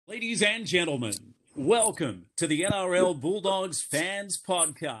Ladies and gentlemen, welcome to the NRL Bulldogs Fans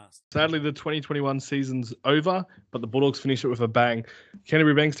Podcast. Sadly, the 2021 season's over, but the Bulldogs finish it with a bang.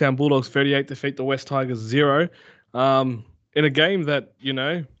 Canterbury Bankstown Bulldogs 38 defeat the West Tigers 0. In a game that,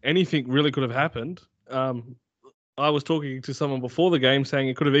 anything really could have happened. I was talking to someone before the game saying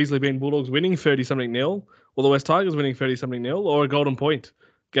it could have easily been Bulldogs winning 30-something nil, or the West Tigers winning 30-something nil, or a golden point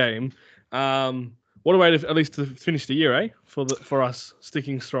game. What a way to at least to finish the year, for us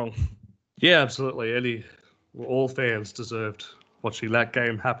sticking strong. Yeah, absolutely. All fans deserved watching that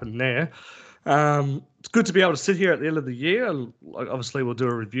game happen there. It's good to be able to sit here at the end of the year. And obviously, we'll do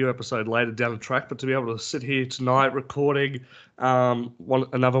a review episode later down the track, but to be able to sit here tonight recording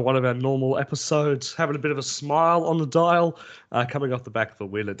another one of our normal episodes, having a bit of a smile on the dial, coming off the back of a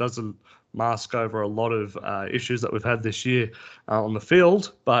win. It doesn't mask over a lot of issues that we've had this year on the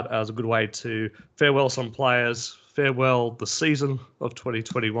field, but it was a good way to farewell some players, farewell the season of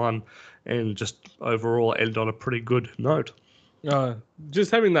 2021, and just overall end on a pretty good note.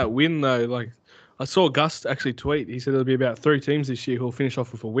 Just having that win, though, I saw Gus actually tweet. He said there'll be about 3 teams this year who'll finish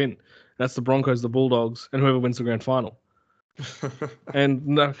off with a win. That's the Broncos, the Bulldogs, and whoever wins the grand final. Just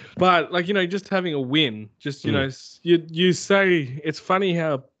having a win, you say, it's funny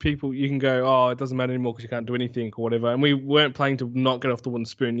how you can go, it doesn't matter anymore because you can't do anything or whatever. And we weren't playing to not get off the wooden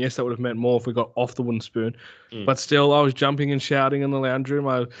spoon. Yes, that would have meant more if we got off the wooden spoon. But still, I was jumping and shouting in the lounge room.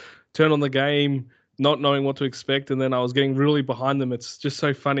 I turned on the game, not knowing what to expect, and then I was getting really behind them. It's just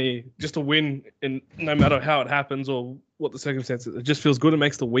so funny, just to win, and no matter how it happens or what the circumstances, it just feels good. It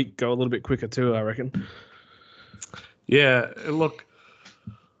makes the week go a little bit quicker too, I reckon. Yeah, look,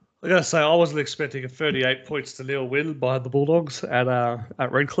 I gotta say, I wasn't expecting a 38 points to nil win by the Bulldogs at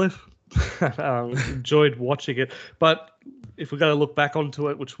Redcliffe. Enjoyed watching it, but if we're going to look back onto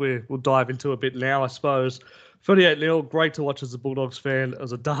it, which we'll dive into a bit now, I suppose. 38-0, great to watch as a Bulldogs fan. It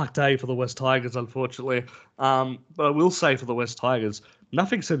was a dark day for the West Tigers, unfortunately. But I will say for the West Tigers,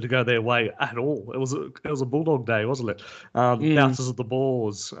 nothing seemed to go their way at all. It was a Bulldog day, wasn't it? Bounces of the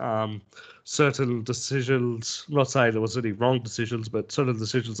balls, certain decisions. I'm not saying there was any wrong decisions, but certain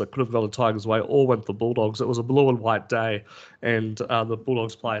decisions that could have gone the Tigers' way all went the Bulldogs. It was a blue and white day, and the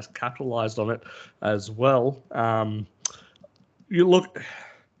Bulldogs players capitalised on it as well.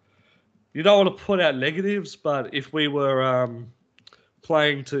 You don't want to put out negatives, but if we were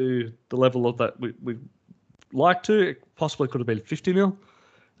playing to the level of that we like to, it possibly could have been 50-0. It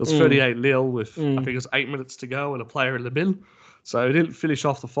was 38-0 with, I think it was 8 minutes to go and a player in the bin. So it didn't finish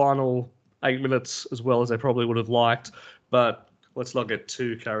off the final 8 minutes as well as they probably would have liked. But let's not get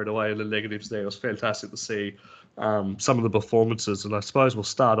too carried away in the negatives there. It was fantastic to see some of the performances. And I suppose we'll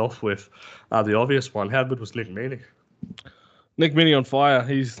start off with the obvious one. How good was Nick Meaney? Nick Meaney on fire.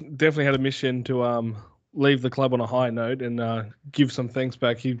 He's definitely had a mission to leave the club on a high note and give some thanks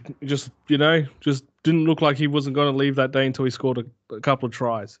back. He just didn't look like he wasn't going to leave that day until he scored a couple of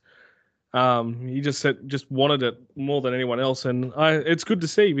tries. He just wanted it more than anyone else, and it's good to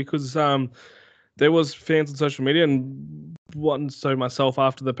see because there was fans on social media and so myself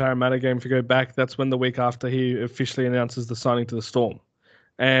after the Parramatta game. If you go back, that's when the week after he officially announces the signing to the Storm,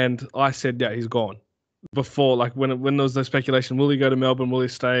 and I said, yeah, he's gone. Before, when there was the speculation, will he go to Melbourne, will he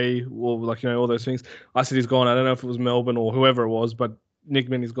stay, or all those things, I said he's gone. I don't know if it was Melbourne or whoever it was, but Nick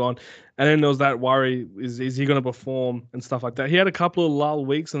Meaney's gone. And then there was that worry, is he going to perform and stuff like that. He had a couple of lull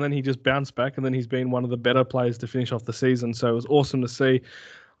weeks and then he just bounced back, and then he's been one of the better players to finish off the season, so it was awesome to see.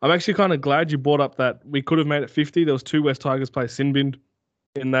 I'm actually kind of glad you brought up that we could have made it 50. There was 2 West Tigers players sin-binned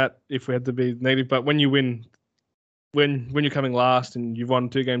in that if we had to be negative, but when you win, when you're coming last and you've won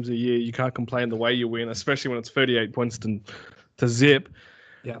 2 games a year, you can't complain the way you win, especially when it's 38 points to zip.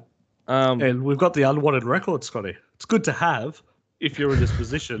 Yeah. And we've got the unwanted record, Scotty. It's good to have if you're in this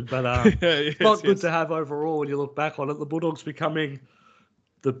position, but good to have overall when you look back on it. The Bulldogs becoming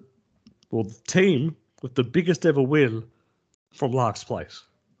the team with the biggest ever win from last place.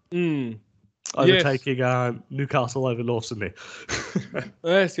 Overtaking Newcastle over North Sydney.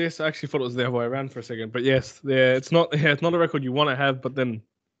 Yes. I actually thought it was the other way around for a second, but yes, it's not a record you want to have, but then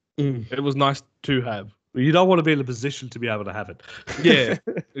it was nice to have. You don't want to be in a position to be able to have it. Yeah,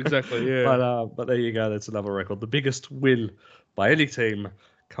 exactly. Yeah, but there you go. That's another record. The biggest win by any team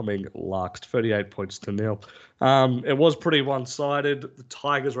coming last, 38 points to nil. It was pretty one-sided. The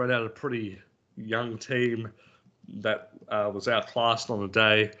Tigers ran out a pretty young team that was outclassed on the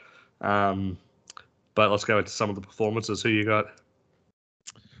day. But let's go into some of the performances. Who you got?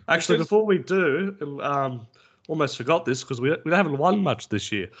 Actually, before we do, almost forgot this because we haven't won much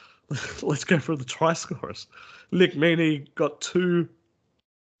this year. Let's go through the try scorers. Nick Meaney got 2.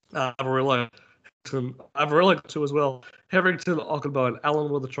 Amarillo I've realized too as well. Hetherington, Ockenbo, and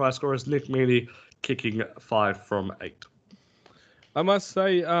Allen were the try scorers. Nick Meaney kicking 5 from 8. I must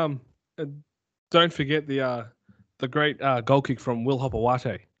say, don't forget the great goal kick from Will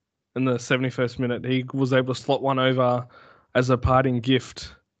Hopawate in the 71st minute. He was able to slot one over as a parting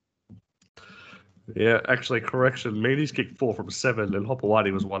gift. Yeah, actually, correction. Meaney's kicked 4 from 7, and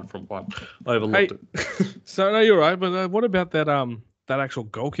Hopawati was 1 from 1. Overlooked it. So no, you're right. But what about that actual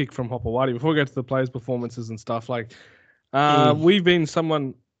goal kick from Hopawati? Before we go to the players' performances and stuff, like we've been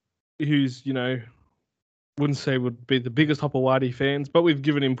someone who's wouldn't say would be the biggest Hopawati fans, but we've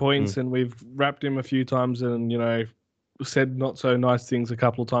given him points and we've rapped him a few times and said not so nice things a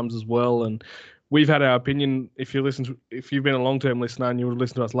couple of times as well. And we've had our opinion. If you've been a long-term listener and you would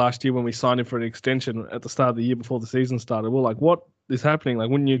listen to us last year when we signed him for an extension at the start of the year before the season started, we're like, what is happening? Like,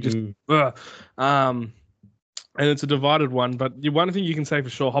 wouldn't you just, and it's a divided one, but one thing you can say for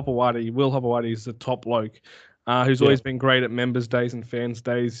sure, Will Hopawati is a top bloke who's always been great at members' days and fans'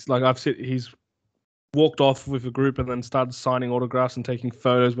 days. Like he's walked off with a group and then started signing autographs and taking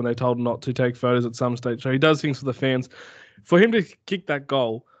photos when they told him not to take photos at some stage. So he does things for the fans. For him to kick that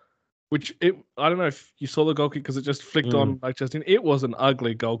goal, I don't know if you saw the goal kick because it just flicked on like Justin. It was an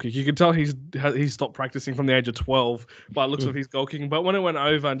ugly goal kick. You could tell he stopped practicing from the age of 12 by the looks of his goal kicking. But when it went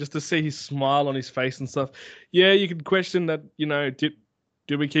over and just to see his smile on his face and stuff, yeah, you could question that.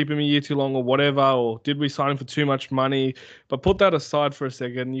 Did we keep him a year too long or whatever, or did we sign him for too much money? But put that aside for a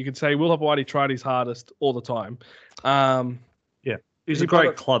second. You could say Will Hopawati tried his hardest all the time. He's a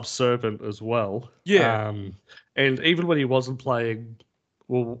great club servant as well. Yeah, and even when he wasn't playing,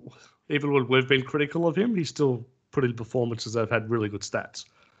 even when we've been critical of him, he's still put in performances that have had really good stats.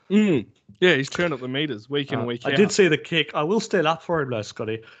 Yeah, he's turned up the meters week in and week out. I did see the kick. I will stand up for him though,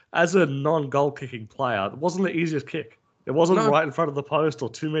 Scotty. As a non-goal kicking player, it wasn't the easiest kick. It wasn't right in front of the post or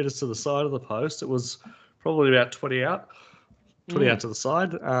 2 meters to the side of the post. It was probably about 20 out to the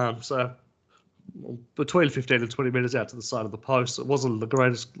side. So between 15 and 20 meters out to the side of the post. It wasn't the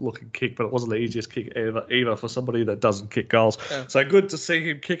greatest looking kick, but it wasn't the easiest kick ever, either for somebody that doesn't kick goals. Yeah. So good to see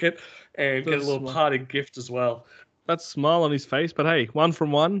him kick it and get a little parting gift as well. That smile on his face, but hey, 1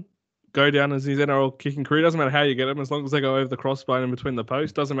 from 1. Go down as his NRL kicking career. Doesn't matter how you get him, as long as they go over the crossbar in between the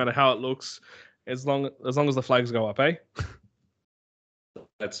posts. Doesn't matter how it looks, as long as the flags go up, eh?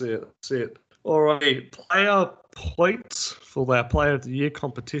 That's it. All right, player points for our Player of the Year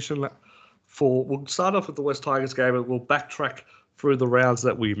competition. We'll start off with the West Tigers game and we'll backtrack through the rounds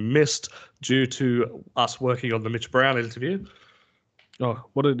that we missed due to us working on the Mitch Brown interview. Oh,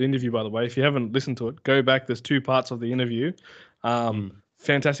 what an interview, by the way. If you haven't listened to it, go back. There's 2 parts of the interview.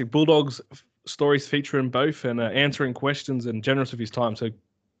 Fantastic. Bulldogs stories featuring both and answering questions and generous of his time. So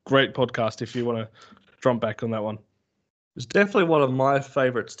great podcast if you want to jump back on that one. It's definitely one of my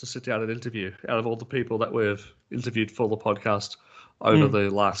favourites to sit down and interview out of all the people that we've interviewed for the podcast over the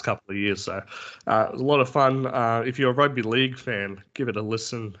last couple of years. So it was a lot of fun. If you're a rugby league fan, give it a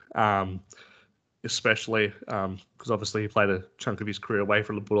listen, especially because obviously he played a chunk of his career away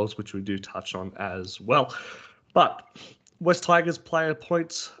from the Bulldogs, which we do touch on as well. But West Tigers player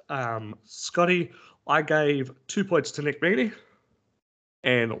points. Scotty, I gave 2 points to Nick Meaney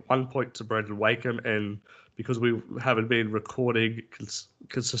and 1 point to Brendan Wakeham. And because we haven't been recording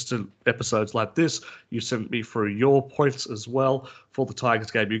consistent episodes like this, you sent me through your points as well. For the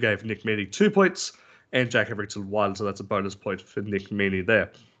Tigers game, you gave Nick Meaney 2 points and Jack Hetherington 1, so that's a bonus point for Nick Meaney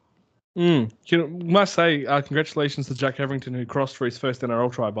there. Must say, congratulations to Jack Hetherington, who crossed for his first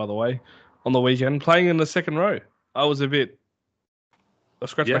NRL try, by the way, on the weekend, playing in the second row. I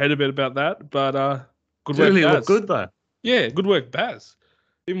scratched my head a bit about that, but good work, Baz. Look good, though. Yeah, good work, Baz.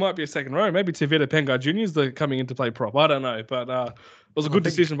 He might be a second row. Maybe Tevita Pengai Jr. is coming in to play prop. I don't know, but it was a good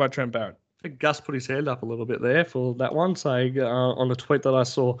decision by Trent Barrett. I think Gus put his hand up a little bit there for that one, saying on the tweet that I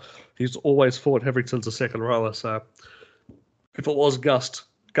saw, he's always thought Hetherington's a second rower. So if it was Gus,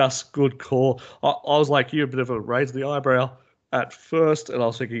 good call. I was like you, a bit of a raise the eyebrow at first, and I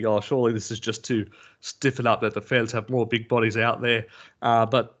was thinking, surely this is just to stiffen up that the fans have more big bodies out there.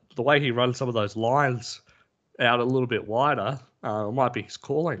 But the way he runs some of those lines out a little bit wider might be his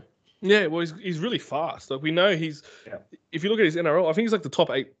calling. Yeah, well, he's really fast. Like we know if you look at his NRL, I think he's like the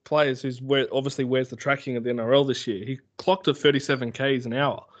top 8 players obviously wears the tracking of the NRL this year. He clocked at 37 Ks an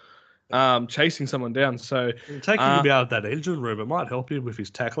hour, chasing someone down. So taking him out of that engine room, it might help him with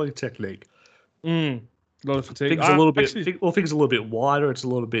his tackling technique. A lot of fatigue. Things a little bit wider. It's a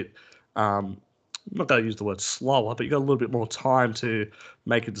little bit. I'm not going to use the word slower, but you got a little bit more time to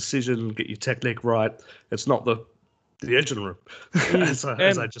make a decision, get your technique right. It's not the engine room, as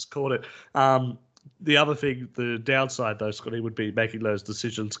I just called it. The other thing, the downside though, Scotty, would be making those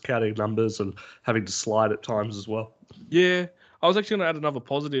decisions, counting numbers, and having to slide at times as well. Yeah, I was actually going to add another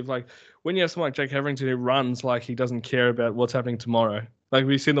positive. Like when you have someone like Jake Hetherington who runs like he doesn't care about what's happening tomorrow. Like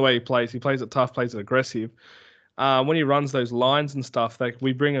we've seen the way he plays. He plays it tough, plays it aggressive. When he runs those lines and stuff, like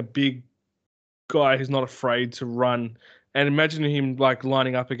we bring a big guy who's not afraid to run. And imagine him like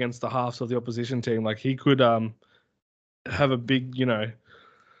lining up against the halves of the opposition team. Like he could have a big,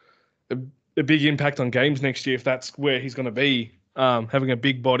 a big impact on games next year if that's where he's going to be. Having a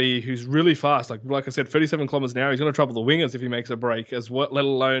big body who's really fast, like I said, 37 kilometers an hour. He's going to trouble the wingers if he makes a break, let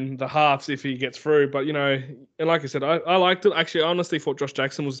alone the halves if he gets through. But and like I said, I liked it. Actually, I honestly thought Josh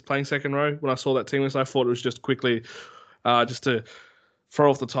Jackson was playing second row when I saw that team list. I thought it was just quickly, just to throw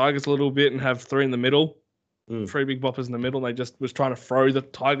off the Tigers a little bit and have three in the middle, three big boppers in the middle. And they just was trying to throw the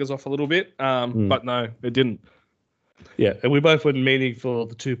Tigers off a little bit, but no, it didn't. Yeah, and we both were meaning for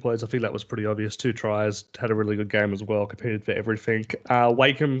the 2 plays. I think that was pretty obvious. 2 tries, had a really good game as well, competed for everything.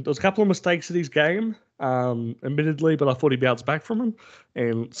 Wakeham, there was a couple of mistakes in his game, admittedly, but I thought he bounced back from them.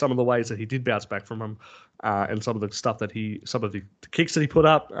 And some of the ways that he did bounce back from them, and some of the stuff that some of the kicks that he put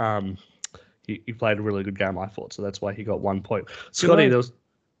up, he played a really good game, I thought. So that's why he got 1 point. Scotty, there was...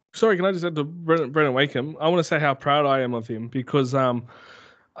 Sorry, can I just add to Brendan Wakeham? I want to say how proud I am of him because a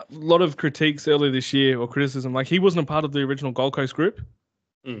lot of critiques earlier this year or criticism, like he wasn't a part of the original Gold Coast group,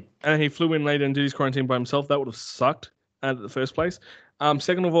 and he flew in later and did his quarantine by himself. That would have sucked at the first place.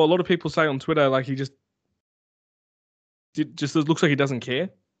 Second of all, a lot of people say on Twitter like he just looks like he doesn't care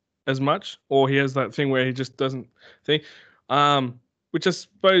as much, or he has that thing where he just doesn't think. Which I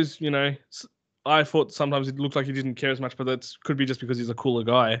suppose I thought sometimes it looked like he didn't care as much, but that could be just because he's a cooler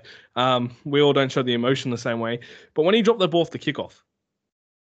guy. We all don't show the emotion the same way. But when he dropped the ball off the kickoff,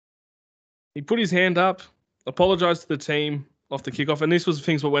 he put his hand up, apologized to the team off the kickoff, and this was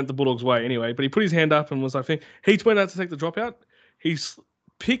things that went the Bulldogs' way anyway. But he put his hand up and was like, he went out to take the dropout. He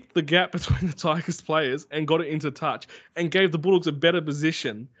picked the gap between the Tigers players and got it into touch and gave the Bulldogs a better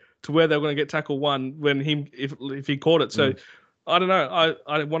position to where they were going to get tackle one when if he caught it. So I don't know.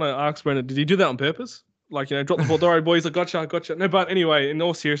 I want to ask Brendan, did he do that on purpose? Like, drop the ball. All right, boys, I gotcha. No, but anyway, in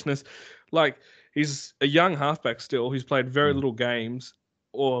all seriousness, like he's a young halfback still who's played very little games,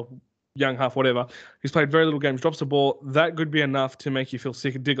 or young half, whatever. He's played very little games, drops the ball. That could be enough to make you feel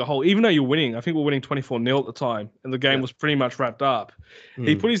sick and dig a hole, even though you're winning. I think we're winning 24-0 at the time, and the game was pretty much wrapped up.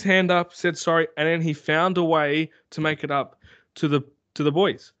 He put his hand up, said sorry, and then he found a way to make it up to the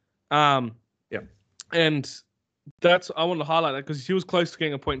boys. And I wanted to highlight that because he was close to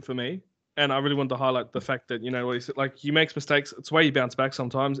getting a point for me. And I really wanted to highlight the fact that, what he said, like he makes mistakes. It's the way he bounced back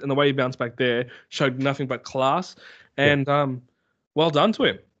sometimes. And the way he bounced back there showed nothing but class. And well done to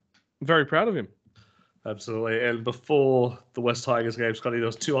him. I'm very proud of him. Absolutely. And before the West Tigers game, Scotty, there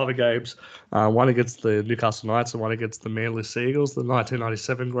was 2 other games. One against the Newcastle Knights and one against the Manly Seagulls, the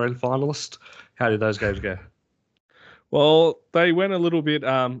 1997 grand finalist. How did those games go? Well, they went a little bit.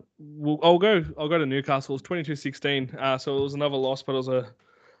 I'll go to Newcastle. It was 22-16. So it was another loss, but it was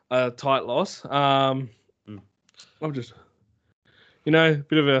a tight loss. I'm just, a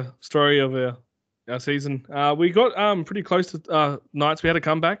bit of a story of our season. We got pretty close to Knights. We had a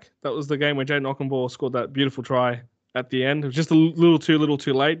comeback. That was the game where Jaden Ockenbaugh scored that beautiful try at the end. It was just a little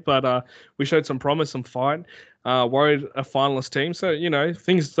too late, but we showed some promise, some fight. Worried a finalist team. So,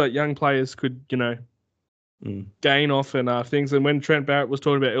 things that young players could, gain off and things. And when Trent Barrett was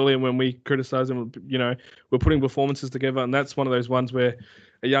talking about earlier, when we criticised him, we're putting performances together, and that's one of those ones where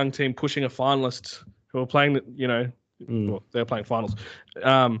a young team pushing a finalist who are playing, well, they're playing finals,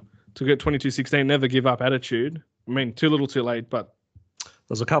 to get 22-16, never give up attitude. I mean, too little, too late, but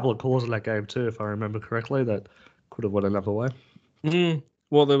there's a couple of calls in that game too, if I remember correctly, that could have went another way.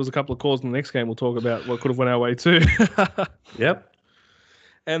 Well, there was a couple of calls in the next game. We'll talk about what could have went our way too. Yep.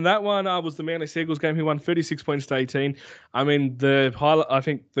 And that one was the Manly Seagulls game. He won 36 points to 18. I mean, I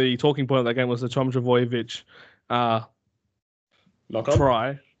think the talking point of that game was the Tom Trbojevic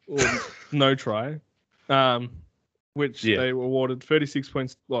try, or no try, which they were awarded 36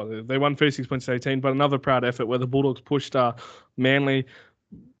 points. Well, they won 36 points to 18, but another proud effort where the Bulldogs pushed Manly.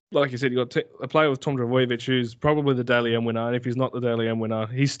 Like you said, you got a player with Tom Trbojevic, who's probably the Daily M winner. And if he's not the Daily M winner,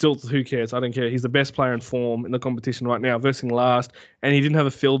 he's still, who cares? I don't care. He's the best player in form in the competition right now, versing last. And he didn't have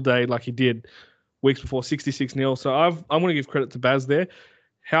a field day like he did weeks before, 66-0. So I'm going to give credit to Baz there.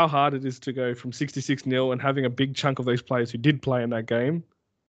 How hard it is to go from 66-0 and having a big chunk of those players who did play in that game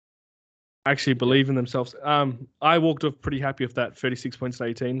actually believe in themselves. I walked off pretty happy with that 36 points to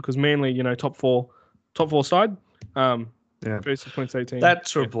 18 because Manly, top four side. 36 points, 18. That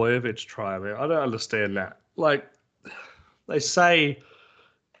Trbojevic try, man, I don't understand that. Like, they say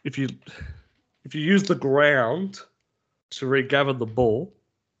if you if you use the ground to regather the ball,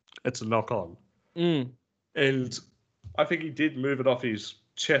 it's a knock on. And I think he did move it off his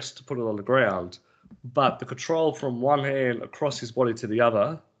chest to put it on the ground, but the control from one hand across his body to the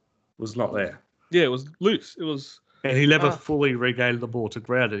other was not there. Yeah, it was loose. It was, and he never fully regained the ball to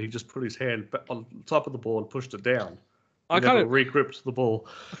ground it. He just put his hand on top of the ball and pushed it down. He never regripped the ball.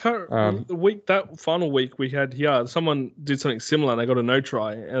 That final week we had someone did something similar and they got a no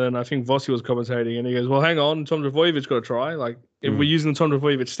try, and then I think Vossi was commentating and he goes, "Well, hang on, Tom Trbojevic got a try. Like if we're using the Tom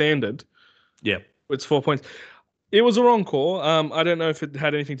Trbojevic standard, it's 4 points." It was a wrong call. I don't know if it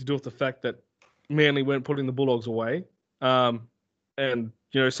had anything to do with the fact that Manly weren't putting the Bulldogs away, and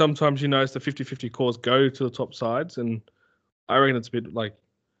sometimes the 50-50 calls go to the top sides, and I reckon it's a bit like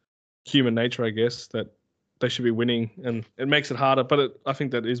human nature, I guess, that they should be winning, and it makes it harder. But I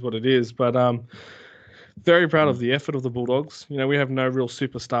think that is what it is. But very proud of the effort of the Bulldogs. We have no real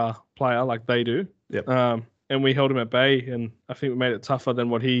superstar player like they do. And we held him at bay, and I think we made it tougher than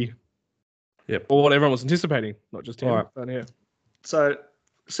what what everyone was anticipating, not just him. All right. But yeah. So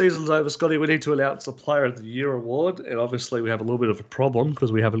season's over, Scotty. We need to announce the Player of the Year award, and obviously we have a little bit of a problem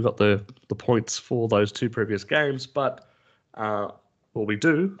because we haven't got the points for those two previous games. But we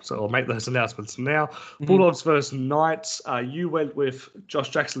do, so I'll make those announcements now. Bulldogs versus Knights. You went with Josh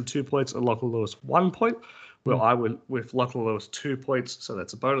Jackson 2 points and Lachlan Lewis 1 point. Well, I went with Lachlan Lewis 2 points, so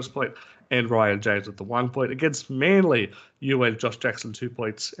that's a bonus point, and Ryan James with the 1 point. Against Manly, you went Josh Jackson 2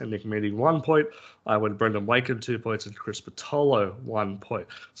 points and Nick Meaney 1 point. I went Brendan Waken 2 points and Chris Patolo 1 point.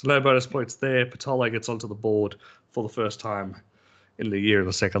 So no bonus points there. Patolo gets onto the board for the first time in the year in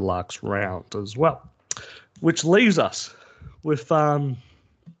the second last round as well, which leaves us with the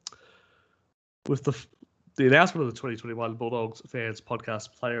announcement of the 2021 Bulldogs Fans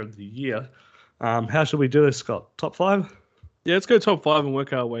Podcast Player of the Year. How should we do this, Scott? Top 5? Yeah, let's go top 5 and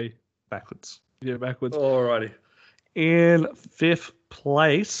work our way backwards. Yeah, backwards. Alrighty. In 5th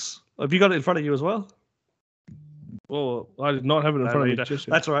place, have you got it in front of you as well? Well, I did not have it in front of me.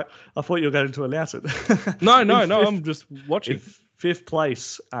 That's all right. I thought you were going to announce it. No. I'm just watching. In 5th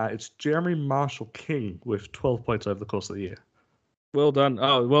place, it's Jeremy Marshall-King with 12 points over the course of the year. Well done.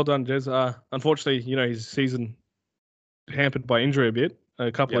 Oh, well done, Jez. Unfortunately, his season hampered by injury a bit.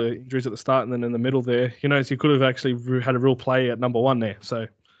 A couple of injuries at the start and then in the middle there. He could have actually had a real play at number 1 there. So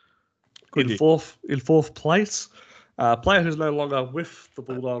in fourth place, player who's no longer with the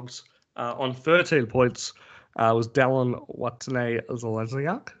Bulldogs on 13 points was Dallin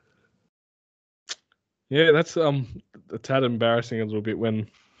Watene-Zelezniak. Yeah, that's a tad embarrassing a little bit when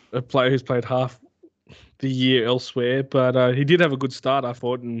a player who's played half the year elsewhere, but he did have a good start, I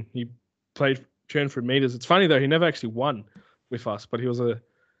thought, and he played 200 meters. It's funny though, he never actually won with us, but he was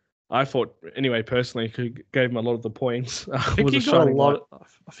I thought anyway, personally, he gave him a lot of the points. I think he got a lot.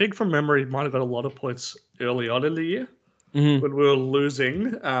 I think from memory, he might have got a lot of points early on in the year when we were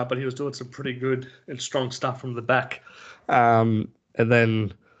losing, but he was doing some pretty good and strong stuff from the back. And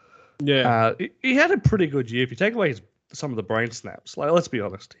then he had a pretty good year. If you take away some of the brain snaps, like let's be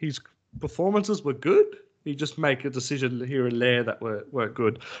honest, his performances were good. He just make a decision here and there that weren't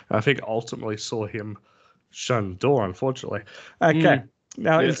good. And I think ultimately saw him shun the door, unfortunately. Okay.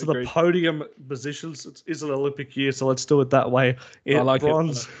 Now into the podium positions. It is an Olympic year, so let's do it that way. I like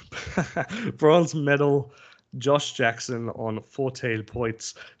bronze, bronze medal, Josh Jackson on 14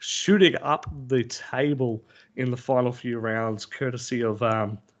 points, shooting up the table in the final few rounds, courtesy of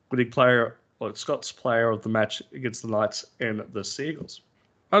winning Scott's player of the match against the Knights and the Seagulls.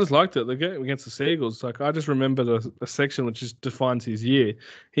 I just liked it. The game against the Seagulls, I just remember a section which just defines his year.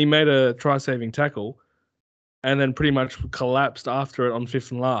 He made a try-saving tackle, and then pretty much collapsed after it on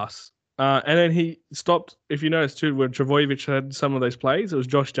 5th and last. And then he stopped, if you notice too, when Trbojevic had some of those plays, it was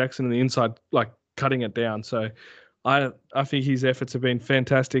Josh Jackson on the inside, cutting it down. So I think his efforts have been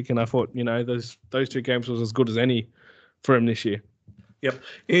fantastic, and I thought, those 2 games was as good as any for him this year. Yep.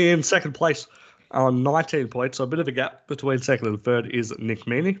 In second place on 19 points, so a bit of a gap between second and third, is Nick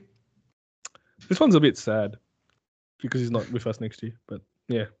Meaney. This one's a bit sad because he's not with us next year. But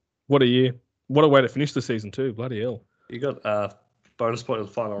yeah, what a year. What a way to finish the season too. Bloody hell. You got a bonus point in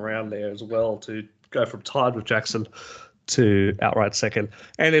the final round there as well to go from tied with Jackson to outright second.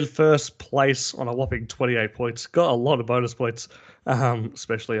 And in first place on a whopping 28 points. Got a lot of bonus points,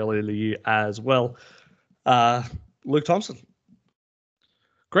 especially early in the year as well. Luke Thompson.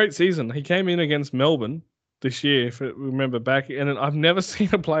 Great season. He came in against Melbourne this year, if you remember back, and I've never seen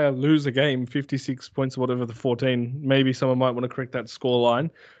a player lose a game 56 points or whatever the 14. Maybe someone might want to correct that scoreline.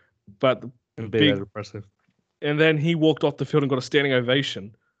 But big, impressive. And then he walked off the field and got a standing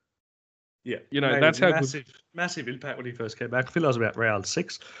ovation. Yeah, that's how massive impact when he first came back. I think that was about round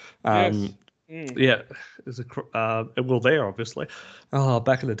 6. Yes. Yeah, there's well, there obviously. Oh,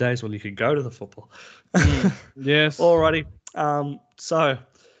 back in the days when you could go to the football. Yes. Alrighty. So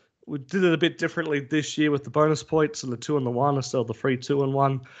we did it a bit differently this year with the bonus points and the 2 and the 1 instead of the 3, 2 and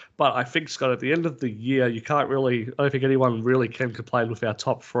 1. But I think, Scott, at the end of the year, you can't really. I don't think anyone really can complain with our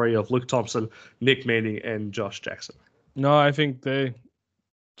top 3 of Luke Thompson, Nick Manning, and Josh Jackson. No, I think they're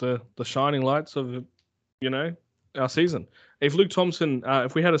the shining lights of, our season. If Luke Thompson,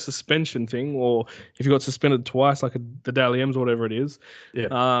 if we had a suspension thing, or if he got suspended twice, like the Dally M's or whatever it is,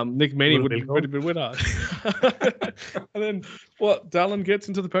 Nick Manning would have been winner. And then what? Dallin gets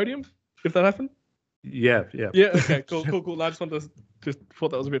into the podium if that happened. Yeah. Okay, cool. I just thought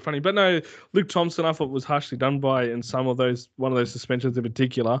that was a bit funny, but no, Luke Thompson I thought was harshly done by in one of those suspensions in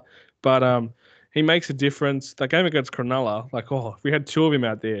particular, but he makes a difference. That game against Cronulla, if we had 2 of him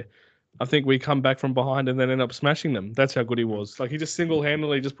out there, I think we come back from behind and then end up smashing them. That's how good he was. He just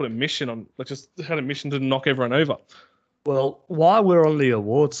single-handedly just put a mission on, just had a mission to knock everyone over. Well, while we're on the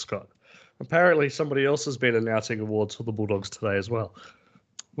awards, Scott, apparently somebody else has been announcing awards for the Bulldogs today as well.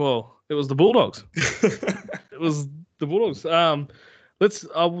 Well, it was the Bulldogs. It was the Bulldogs. Why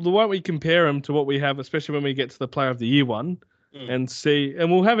don't we compare them to what we have, especially when we get to the Player of the Year one, and see, and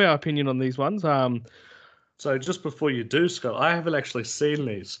we'll have our opinion on these ones. So just before you do, Scott, I haven't actually seen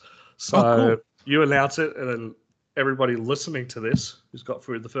these. So cool. You announce it, and then everybody listening to this, who's got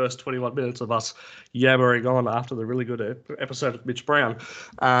through the first 21 minutes of us yammering on after the really good episode of Mitch Brown,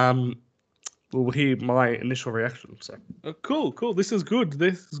 will hear my initial reaction. So cool. This is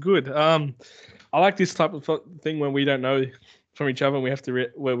good. I like this type of thing when we don't know from each other and we have to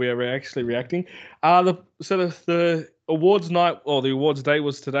where we are actually reacting. The awards night or the awards day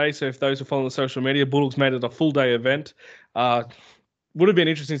was today. So if those are following the social media, Bulldogs made it a full day event. Would have been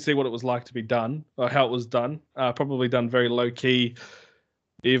interesting to see what it was like to be done or how it was done. Probably done very low key,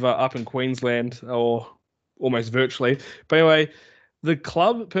 either up in Queensland or almost virtually. But anyway, the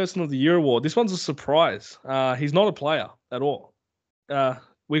Club Person of the Year award. This one's a surprise. He's not a player at all.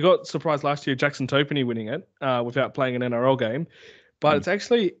 We got surprised last year, Jackson Topany winning it without playing an NRL game, but it's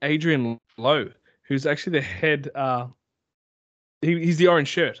actually Adrian Lowe, who's actually the head. He's the orange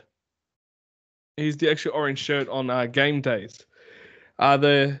shirt. He's the actual orange shirt on game days.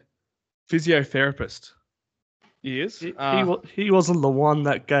 The physiotherapist. He is. He wasn't the one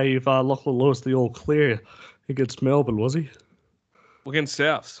that gave Lachlan Lewis the all clear against Melbourne, was he? Against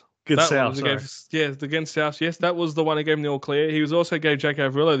Souths. Against Souths. Yes, that was the one who gave him the all clear. He also gave Jack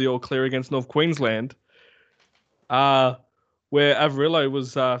Averillo the all clear against North Queensland, where Averillo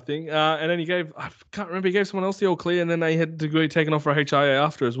was thing. And then he gave someone else the all clear, and then they had to be taken off for a HIA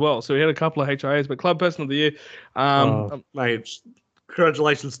after as well. So he had a couple of HIAs, but Club Person of the Year. Mate,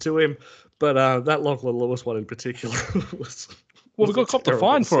 congratulations to him. But that Lachlan Lewis one in particular was. Well, we got copped a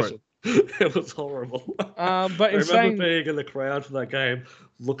fine for it. It was horrible. But I remember being in the crowd for that game,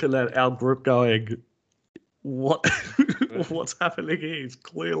 looking at our group going, "What? What's happening here? He's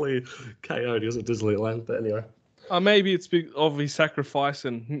clearly KO'd. He was at Disneyland." But anyway, maybe it's of his sacrifice,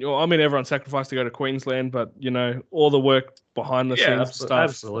 and everyone sacrificed to go to Queensland, but all the work behind the scenes stuff.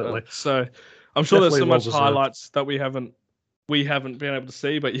 Absolutely. So I'm sure Definitely there's so much highlights that we haven't been able to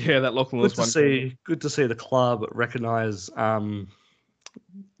see. But yeah, that Lachlan Lewis one. Good to see the club recognise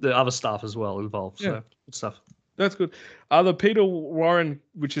the other staff as well involved. So good stuff. That's good. The Peter Warren,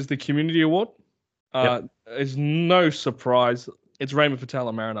 which is the Community Award, is no surprise. It's Raymond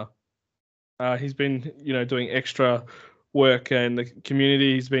Patel, Mariner. He's been, doing extra work in the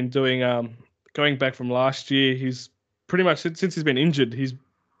community. He's been doing, going back from last year. He's pretty much since he's been injured.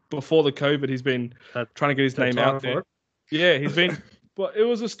 Before the COVID, he's been trying to get his name out there. Yeah, he's been. But it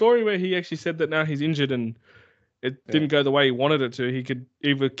was a story where he actually said that now he's injured and it didn't go the way he wanted it to. He could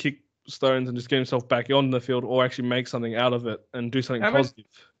either kick stones and just get himself back on the field or actually make something out of it and do something positive.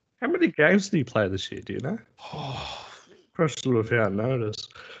 How many games did he play this year? Do you know? Question without notice.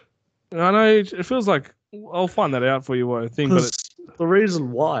 I know it feels like I'll find that out for you. I think, but the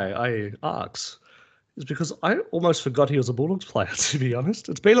reason why I ask is because I almost forgot he was a Bulldogs player. To be honest,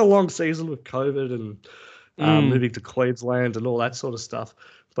 it's been a long season with COVID and moving to Queensland and all that sort of stuff.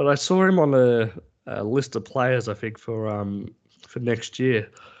 But I saw him on a list of players, I think, for next year,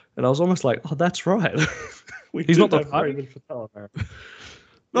 and I was almost like, "Oh, that's right." He's not departing.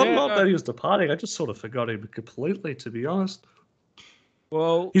 Not that he was departing. I just sort of forgot him completely, to be honest.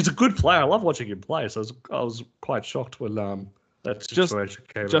 Well, he's a good player. I love watching him play. So I was quite shocked when that situation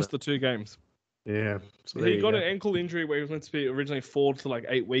came. Just the 2 games. Yeah. So he got an ankle injury where he was meant to be originally 4 to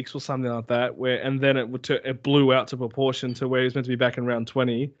 8 weeks or something like that. And then it blew out to proportion to where he was meant to be back in round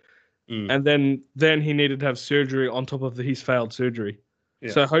 20. And then he needed to have surgery on top of his failed surgery.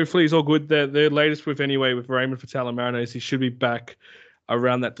 Yeah. So hopefully he's all good. The latest with Raymond Faitala-Mariner is he should be back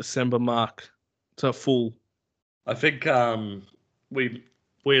around that December mark to full. I think we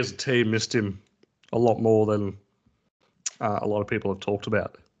as a team missed him a lot more than a lot of people have talked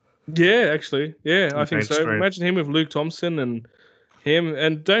about. Yeah, actually. Yeah, I think so. Mainstream. Imagine him with Luke Thompson and him.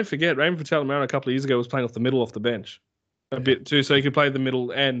 And don't forget, Raymond Faitala-Mariner a couple of years ago was playing off the middle off the bench a bit too. So he could play the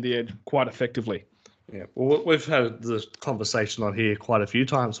middle and the edge quite effectively. Yeah, well, we've had the conversation on here quite a few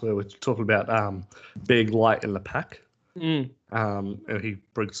times where we're talking about being light in the pack. And he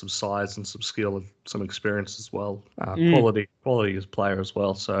brings some size and some skill and some experience as well. Quality as player as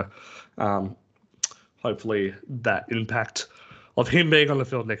well. So hopefully that impact of him being on the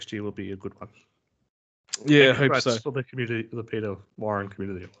field next year will be a good one. Yeah, I hope so. For the community, the Peter Warren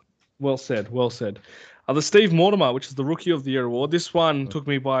Community Award. Well said. Well said. The Steve Mortimer, which is the Rookie of the Year award. This one took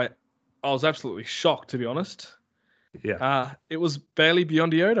me by. I was absolutely shocked, to be honest. Yeah. It was Bailey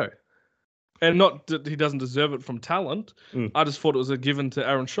Biondi-Odo. And not that he doesn't deserve it from talent. I just thought it was a given to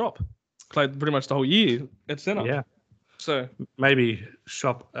Aaron Shop. Played pretty much the whole year at centre. Yeah. So maybe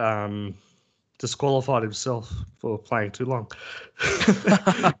Shop disqualified himself for playing too long,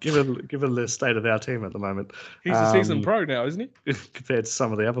 given the state of our team at the moment. He's a seasoned pro now, isn't he? Compared to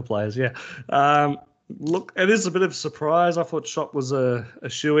some of the other players, yeah. Look, it is a bit of a surprise. I thought Shop was a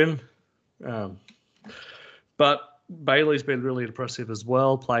shoe-in. But Bailey's been really impressive as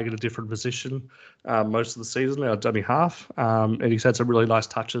well, playing in a different position most of the season, now dummy half. And he's had some really nice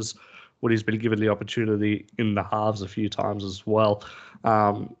touches when he's been given the opportunity in the halves a few times as well.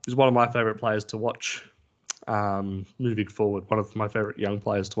 He's one of my favourite players to watch moving forward, one of my favourite young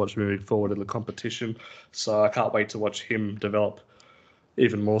players to watch moving forward in the competition. So I can't wait to watch him develop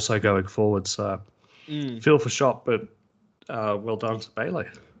even more so going forward. So feel for Shop, but well done to Bailey.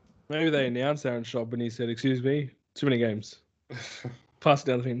 Maybe they announced Aaron Shop and he said, "Excuse me, too many games." Pass it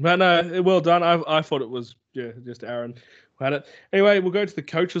down the thing. But no, well done. I thought it was just Aaron who had it. Anyway, we'll go to the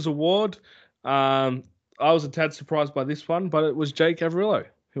Coaches Award. I was a tad surprised by this one, but it was Jake Averillo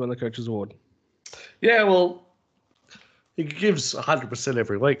who won the Coaches Award. Yeah, well, he gives 100%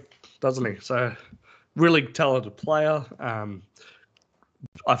 every week, doesn't he? So, really talented player.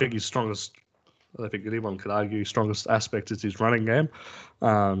 I think his strongest, I don't think anyone could argue, his strongest aspect is his running game.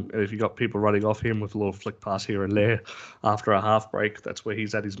 And if you got people running off him with a little flick pass here and there after a half break, that's where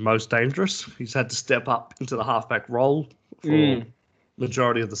he's at his most dangerous. He's had to step up into the halfback role for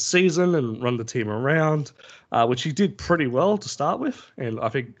majority of the season and run the team around, which he did pretty well to start with. And I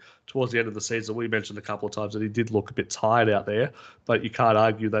think towards the end of the season, we mentioned a couple of times that he did look a bit tired out there, but you can't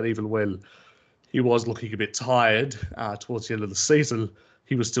argue that even when he was looking a bit tired towards the end of the season,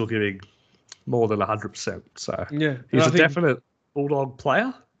 he was still giving more than 100%. So he's a definite Bulldog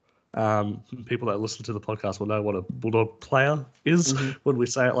player. People that listen to the podcast will know what a Bulldog player is when we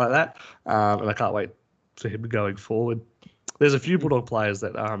say it like that. And I can't wait for him going forward. There's a few Bulldog players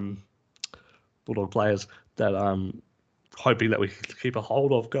that hoping that we keep a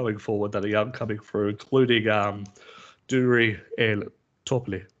hold of going forward that are young coming through, including Dury and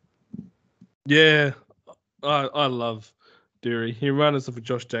Topley. Yeah, I love Dury. He reminded us of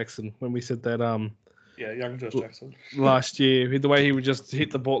Josh Jackson when we said that. Young Josh Jackson last year. The way he would just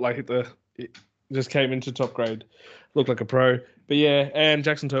hit the ball, just came into top grade, looked like a pro. But yeah, and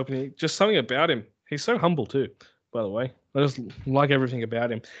Jackson Topany, just something about him. He's so humble too, by the way. I just like everything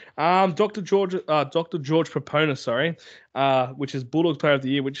about him. Dr. George Proponis, which is Bulldogs Player of the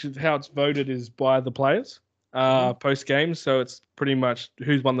Year, which is how it's voted is by the players post game. So it's pretty much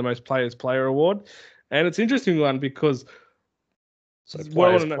who's won the most player award, and it's an interesting one because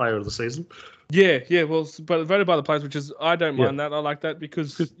player of the season. Yeah, well, but voted by the players, which is I don't mind that. I like that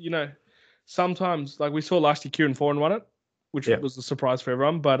because sometimes like we saw last year, Kieran Foran won it, which was a surprise for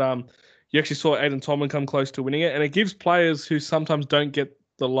everyone. But you actually saw Aiden Tolman come close to winning it, and it gives players who sometimes don't get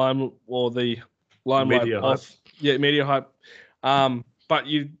the limelight media hype. But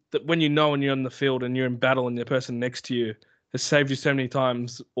when and you're on the field and you're in battle and the person next to you has saved you so many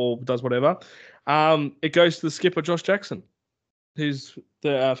times or does whatever, it goes to the skipper Josh Jackson, who's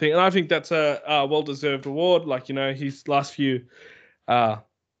the thing, and I think that's a well-deserved award. His last few. A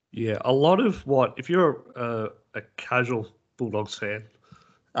lot of if you're a casual Bulldogs fan,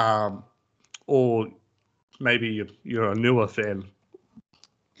 or maybe you're a newer fan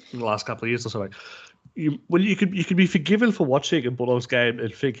in the last couple of years or something, you could be forgiven for watching a Bulldogs game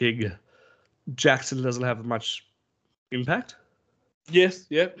and thinking Jackson doesn't have much impact. Yes,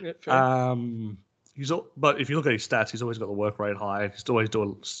 fair. But if you look at his stats, he's always got the work rate high. He's always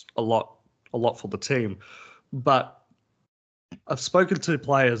doing a lot for the team. But I've spoken to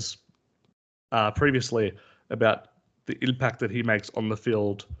players previously about the impact that he makes on the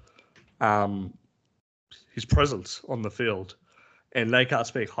field, his presence on the field, and they can't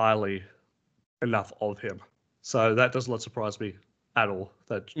speak highly enough of him. So that does not surprise me at all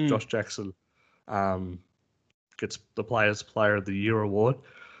that Josh Jackson gets the Players Player of the Year award.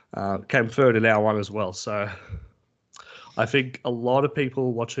 Came third in our one as well. So I think a lot of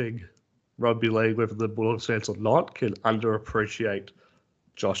people watching rugby league, whether the Bulldogs fans or not, can underappreciate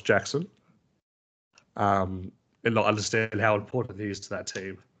Josh Jackson and not understand how important he is to that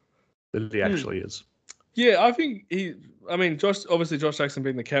team that he actually is. Yeah, I think Josh Jackson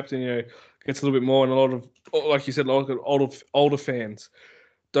being the captain, gets a little bit more, and a lot of, like you said, a lot of older fans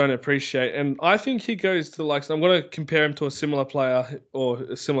don't appreciate. And I think he goes to I'm going to compare him to a similar player or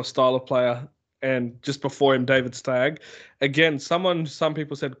a similar style of player. And just before him, David Stagg. Again, some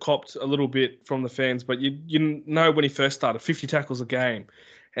people said copped a little bit from the fans, but you know when he first started, 50 tackles a game.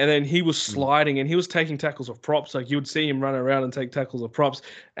 And then he was sliding and he was taking tackles of props. Like you would see him run around and take tackles of props,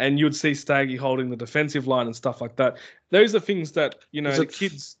 and you would see Staggy holding the defensive line and stuff like that. Those are things that, the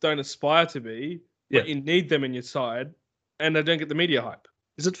kids don't aspire to be, but you need them in your side, and they don't get the media hype.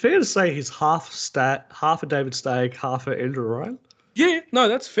 Is it fair to say he's half a David Stagg, half a Andrew Ryan? Yeah, no,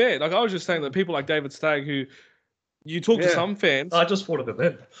 that's fair. Like I was just saying that people like David Stagg, who you talk to some fans. I just thought of it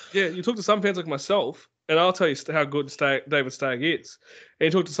then. Yeah, you talk to some fans like myself, and I'll tell you how good David Stagg is. And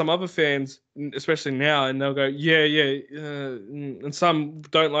you talk to some other fans, especially now, and they'll go, and some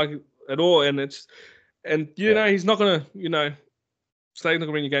don't like it at all. And he's not gonna, Stagg's not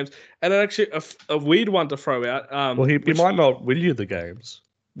gonna win your games. And then actually a weird one to throw out. He might not win you the games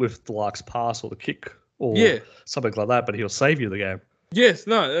with the likes pass or the kick or something like that, but he'll save you the game. Yes,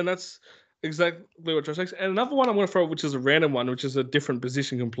 no, and that's exactly what Josh takes. And another one I'm going to throw, which is a random one, which is a different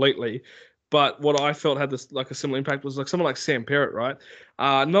position completely, but what I felt had this a similar impact was someone like Sam Perrett, right?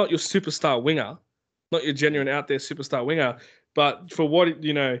 Not your superstar winger, not your genuine out there superstar winger, but for what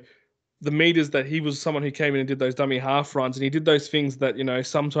the meters that he was someone who came in and did those dummy half runs, and he did those things that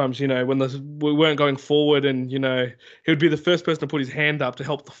sometimes when we weren't going forward, and he would be the first person to put his hand up to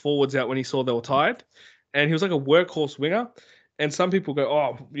help the forwards out when he saw they were tired, and he was like a workhorse winger. And some people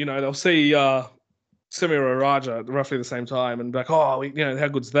go, they'll see Samuel Raja roughly the same time and be like, how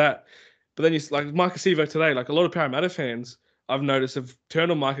good's that? But then like Marcus Evo today, like a lot of Parramatta fans I've noticed have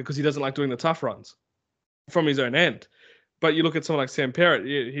turned on Micah because he doesn't like doing the tough runs from his own end. But you look at someone like Sam Perrett,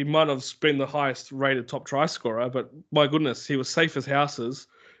 he might have been the highest rated top try scorer, but my goodness, he was safe as houses,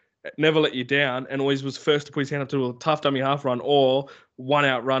 never let you down, and always was first to put his hand up to do a tough dummy half run or one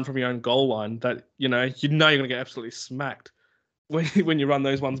out run from your own goal line that you're going to get absolutely smacked when you run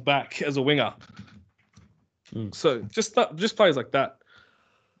those ones back as a winger. So just players like that.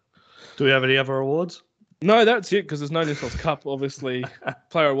 Do we have any other awards? No, that's it, because there's no New South Cup, obviously,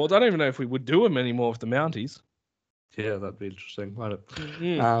 player awards. I don't even know if we would do them anymore with the Mounties. Yeah, that'd be interesting, won't it?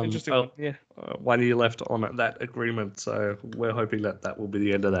 Interesting. Yeah. 1 year left on that agreement, so we're hoping that will be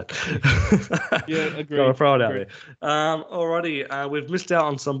the end of that. Yeah, agreed. Gotta throw it out there. Alrighty, we've missed out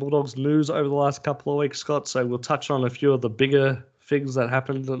on some Bulldogs news over the last couple of weeks, Scott, so we'll touch on a few of the bigger things that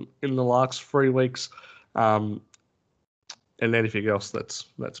happened in the last 3 weeks, and anything else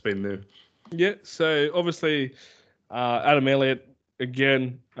that's been new. Yeah, so obviously Adam Elliott,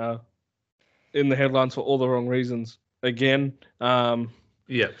 again, in the headlines for all the wrong reasons. Again. So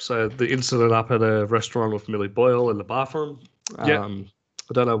the incident up at a restaurant with Millie Boyle in the bathroom. I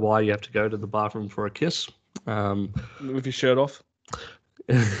don't know why you have to go to the bathroom for a kiss. With your shirt off.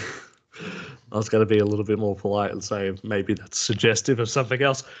 I was going to be a little bit more polite and say maybe that's suggestive of something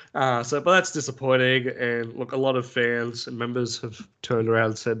else. But that's disappointing. And look, a lot of fans and members have turned around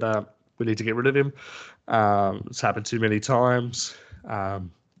and said, we need to get rid of him. It's happened too many times.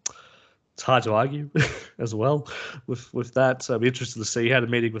 It's hard to argue as well with that. So I'll be interested to see. He had a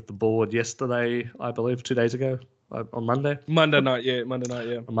meeting with the board yesterday, I believe, 2 days ago on Monday. Monday night. On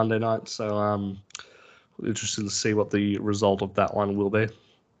Monday night. So interested to see what the result of that one will be.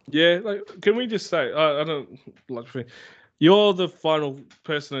 Yeah, can we just say, I don't like you're the final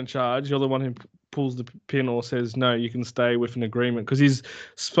person in charge. You're the one who pulls the pin or says, no, you can stay with an agreement, because he's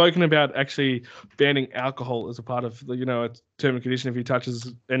spoken about actually banning alcohol as a part of the, a term and condition. If he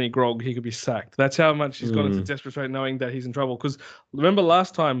touches any grog, he could be sacked. That's how much he's gone into desperate state, knowing that he's in trouble. Because remember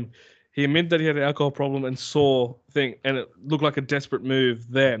last time he admitted that he had an alcohol problem and saw thing, and it looked like a desperate move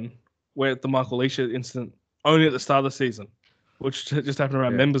then, where the Michael Leisha incident only at the start of the season, which just happened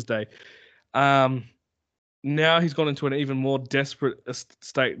around Members Day. Now he's gone into an even more desperate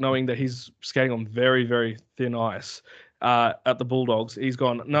state, knowing that he's skating on very, very thin ice at the Bulldogs. He's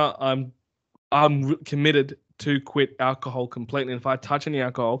gone, no, I'm committed to quit alcohol completely. And if I touch any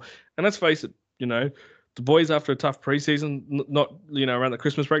alcohol, and let's face it, the boys after a tough preseason, not around the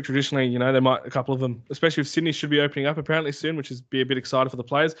Christmas break. Traditionally, they might, a couple of them, especially if Sydney should be opening up apparently soon, which is be a bit excited for the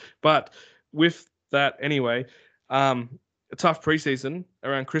players. But with that anyway, a tough preseason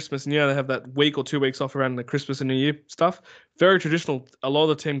around Christmas, and they have that week or 2 weeks off around the Christmas and New Year stuff. Very traditional. A lot of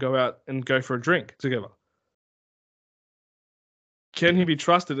the team go out and go for a drink together. Can he be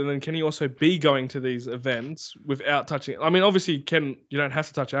trusted? And then can he also be going to these events without touching? I mean, obviously, you don't have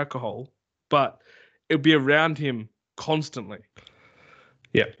to touch alcohol, but it'll be around him constantly.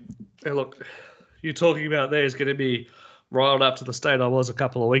 Yeah. And look, you're talking about there is going to be riled up to the state I was a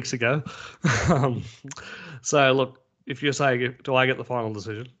couple of weeks ago. So, look, if you're saying, do I get the final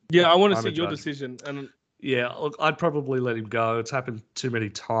decision? Yeah, I want to see your decision. And yeah, look, I'd probably let him go. It's happened too many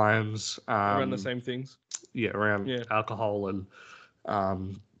times. Around the same things. Yeah, around alcohol and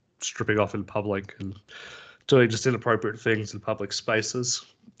stripping off in public and doing just inappropriate things in public spaces.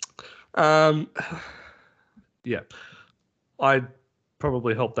 Yeah, I'd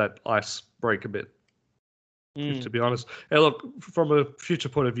probably help that ice break a bit, to be honest. And look, from a future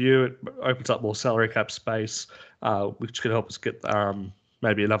point of view, it opens up more salary cap space, which could help us get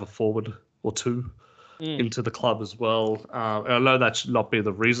maybe another forward or two into the club as well. And I know that should not be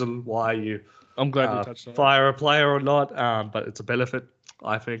the reason why you I'm glad you touched on fire a player or not, but it's a benefit,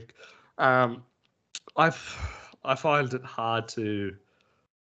 I think. I find it hard to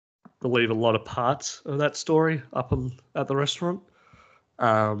believe a lot of parts of that story up at the restaurant.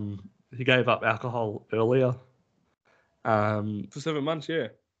 He gave up alcohol earlier. For 7 months, yeah,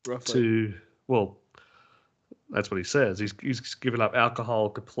 roughly. That's what he says. He's given up alcohol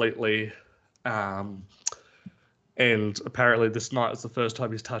completely. And apparently this night is the first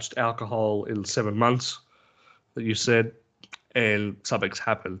time he's touched alcohol in 7 months, that you said, and something's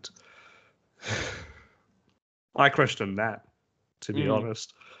happened. I question that, to be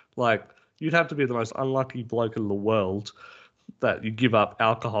honest. Like, you'd have to be the most unlucky bloke in the world that you give up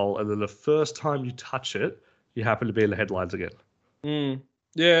alcohol and then the first time you touch it, you happen to be in the headlines again.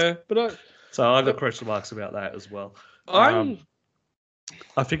 Yeah, but So I've got question marks about that as well. I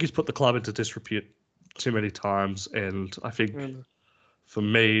think he's put the club into disrepute too many times, and I think for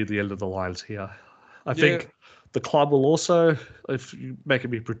me, the end of the line's here. I think the club will also, if you're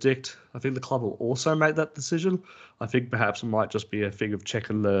making me predict, I think the club will also make that decision. I think perhaps it might just be a thing of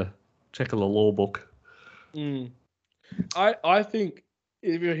checking the law book. I think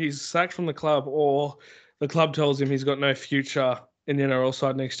either he's sacked from the club or the club tells him he's got no future in the NRL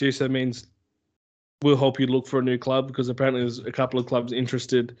side next year, so that means we'll help you look for a new club, because apparently there's a couple of clubs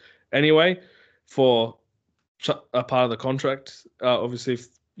interested anyway for a part of the contract. Obviously,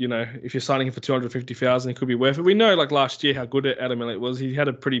 if you're signing him for $250,000, it could be worth it. We know, like last year, how good Adam Elliott was. He had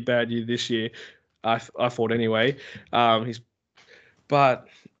a pretty bad year this year, I thought anyway. I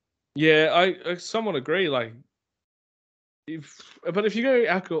somewhat agree. Like, if you go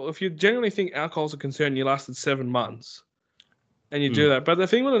alcohol, if you generally think alcohol's a concern, you lasted 7 months, and you do that. But the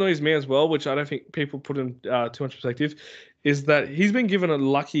thing that annoys me as well, which I don't think people put in too much perspective, is that he's been given a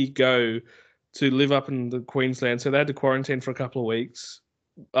lucky go to live up in the Queensland, so they had to quarantine for a couple of weeks,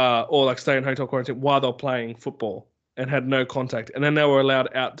 or like stay in hotel quarantine while they were playing football and had no contact. And then they were allowed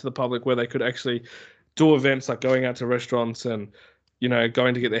out to the public where they could actually do events like going out to restaurants and,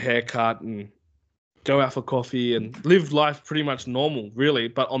 going to get their hair cut and go out for coffee and live life pretty much normal, really,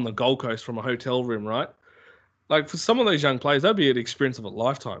 but on the Gold Coast from a hotel room, right? Like, for some of those young players, that'd be an experience of a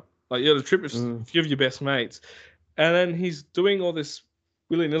lifetime. Like, you're on a trip with a few of your best mates, and then he's doing all this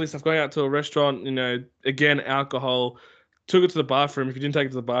willy-nilly stuff, going out to a restaurant, again, alcohol, took it to the bathroom. If you didn't take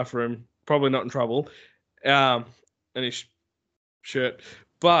it to the bathroom, probably not in trouble. And his shirt.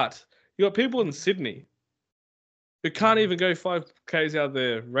 But you got people in Sydney who can't even go 5Ks out of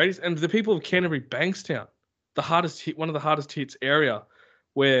their radius. And the people of Canterbury, Bankstown, one of the hardest hits area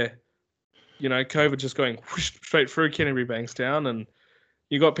where, COVID just going whoosh, straight through Canterbury, Bankstown. And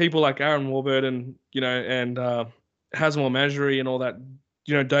you got people like Aaron Warburton, and Hasmore Majory and all that,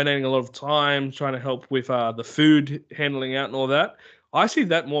 donating a lot of time, trying to help with the food handling out and all that. I see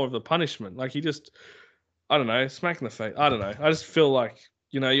that more of the punishment. Like, he just, I don't know, smack in the face. I don't know. I just feel like,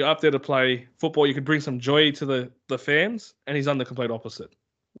 you're up there to play football. You could bring some joy to the fans, and he's done the complete opposite.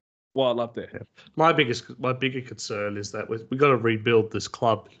 Wild up there. Yeah. My bigger concern is that we got to rebuild this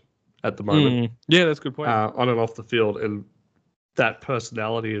club at the moment. Yeah, that's a good point. On and off the field, and that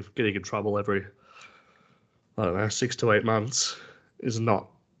personality of getting in trouble every, 6 to 8 months is not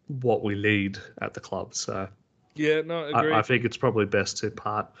what we need at the club. So yeah, no, agree. I think it's probably best to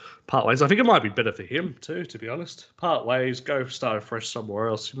part ways. I think it might be better for him too, to be honest. Part ways, go start fresh somewhere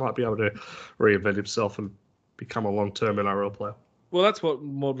else. He might be able to reinvent himself and become a long-term NRL player. Well, that's what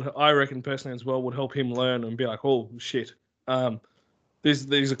I reckon personally as well would help him learn and be like, oh shit,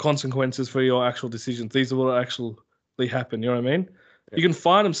 these are consequences for your actual decisions. These are what actually happen. You know what I mean? Yeah. You can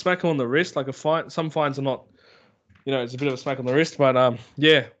fine him, smack him on the wrist. Like some fines are not, it's a bit of a smack on the wrist. But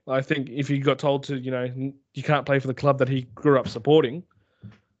yeah, I think if he got told to, you can't play for the club that he grew up supporting.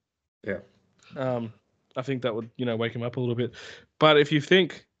 Yeah. I think that would, wake him up a little bit. But if you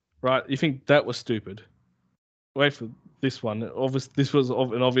think that was stupid, wait for this one. Obviously, this was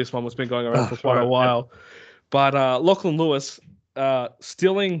an obvious one that's been going around for quite a while. Yeah. But Lachlan Lewis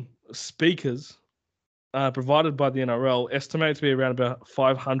stealing speakers provided by the NRL, estimated to be around about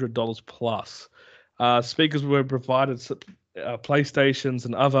 $500 plus. Speakers were provided, PlayStations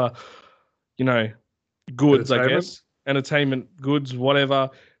and other, goods, I guess, entertainment goods, whatever,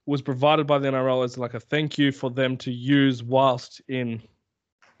 was provided by the NRL as like a thank you for them to use whilst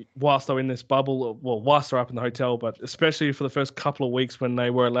they're in this bubble, whilst they're up in the hotel, but especially for the first couple of weeks when they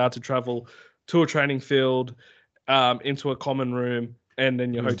were allowed to travel to a training field, into a common room and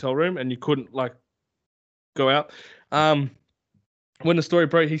then your hotel room, and you couldn't go out. When the story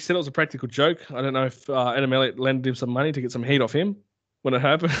broke, he said it was a practical joke. I don't know if Adam Elliott lended him some money to get some heat off him when it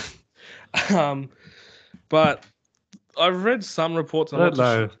happened. But I've read some reports. I don't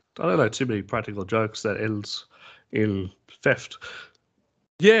know too many practical jokes that ends in theft.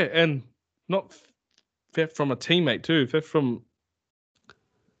 Yeah, and not theft from a teammate too. Theft from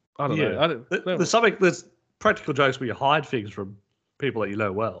I don't know. There's practical jokes where you hide things from people that you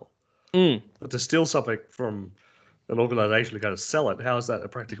know well. But to steal something from an organisation to go to sell it, how is that a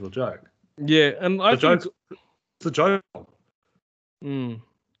practical joke? Yeah, and I think it's a joke.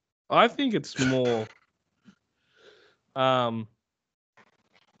 I think it's more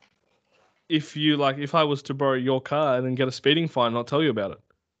if I was to borrow your car and then get a speeding fine, I'll tell you about it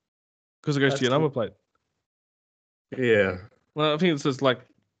because it goes to your number plate. Yeah. Well, I think it's just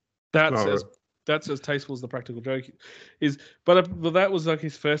that's as tasteful as the practical joke is. But that was like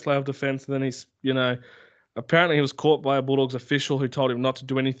his first layer of defense. And then he's, apparently he was caught by a Bulldogs official who told him not to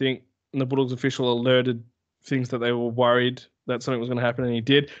do anything. And the Bulldogs official alerted things that they were worried that something was going to happen, and he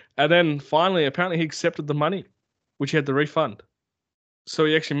did. And then finally, apparently he accepted the money, which he had to refund. So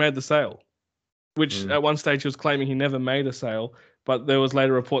he actually made the sale, which at one stage he was claiming he never made a sale. But there was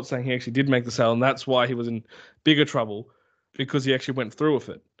later reports saying he actually did make the sale, and that's why he was in bigger trouble because he actually went through with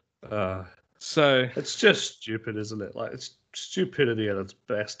it. So it's just stupid, isn't it? Like, it's stupidity at its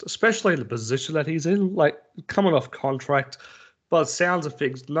best, especially in the position that he's in. Like, coming off contract, by the sounds of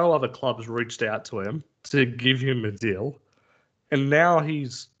things, no other clubs reached out to him to give him a deal, and now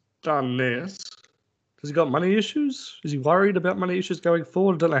he's done this. Has he got money issues? Is he worried about money issues going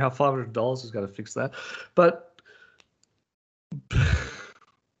forward? I don't know how $500 is going to fix that, but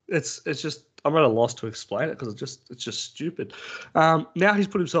it's just. I'm at a loss to explain it because it's just stupid. Now he's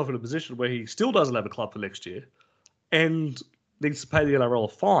put himself in a position where he still doesn't have a club for next year and needs to pay the NRL a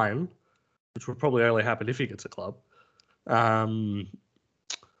fine, which will probably only happen if he gets a club, and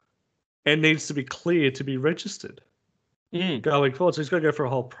needs to be clear to be registered going forward. So he's going to go through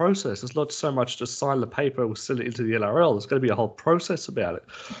a whole process. It's not so much just sign the paper or send it into the NRL. There's going to be a whole process about it.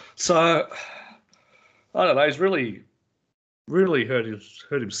 So, I don't know. He's really hurt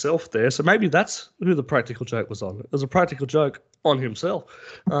himself there. So maybe that's who the practical joke was on. It was a practical joke on himself.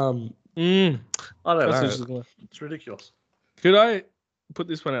 I don't know. It's ridiculous. Could I put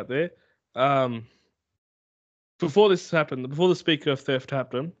this one out there? Before this happened, before the speaker of theft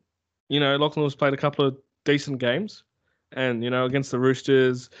happened, Lachlan was played a couple of decent games. And, against the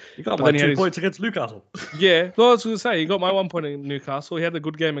Roosters. He got my 2 points against Newcastle. Yeah. Well, I was going to say, he got my 1 point in Newcastle. He had the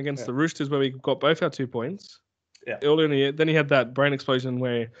good game against the Roosters where we got both our 2 points. Yeah. Earlier in the year. Then he had that brain explosion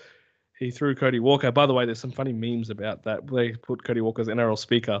where he threw Cody Walker. By the way, there's some funny memes about that. They put Cody Walker's NRL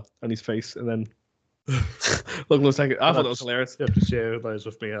speaker on his face and then looks like it. I thought that was hilarious. You have to share those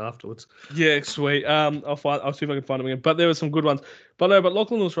with me afterwards. Yeah, sweet. I'll see if I can find them again. But there were some good ones. But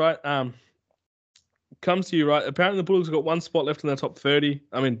Lachlan was right. Comes to you, right? Apparently the Bulldogs have got one spot left in their top 30.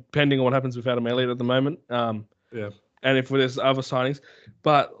 I mean, depending on what happens with Adam Elliott at the moment. Yeah. And if there's other signings.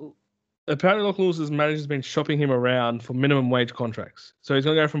 But apparently Lachlan Lewis's manager's been shopping him around for minimum wage contracts. So he's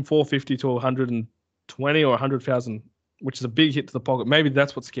going to go from 450 to 120 or 100,000, which is a big hit to the pocket. Maybe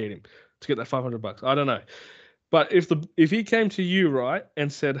that's what scared him to get that $500. I don't know. But if he came to you, right,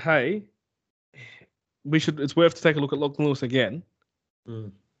 and said, hey, it's worth to take a look at Lachlan Lewis again.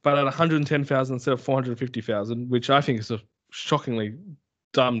 But at 110,000 instead of 450,000, which I think is a shockingly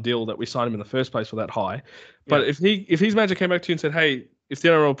dumb deal that we signed him in the first place for that high. But if his manager came back to you and said, "Hey, if the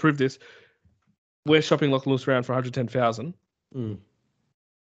NRL approved this, we're shopping Lachlan Lewis around for 110,000,"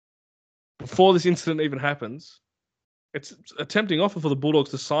 before this incident even happens, it's a tempting offer for the Bulldogs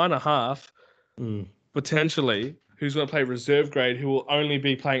to sign a half, Mm. potentially, who's going to play reserve grade, who will only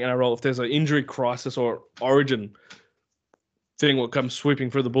be playing NRL if there's an injury crisis or origin thing will come sweeping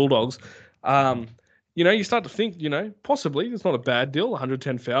through the Bulldogs. You start to think, possibly it's not a bad deal.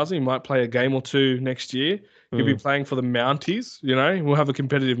 110,000. He might play a game or two next year. He'll be playing for the Mounties. We'll have a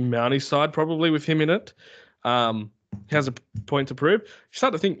competitive Mounties side probably with him in it. He has a point to prove. You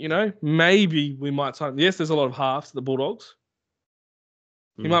start to think, maybe we might sign. Yes, there's a lot of halves at the Bulldogs.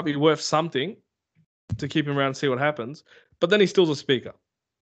 He might be worth something to keep him around and see what happens. But then he's still a speaker.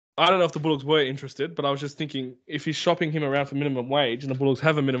 I don't know if the Bulldogs were interested, but I was just thinking if he's shopping him around for minimum wage and the Bulldogs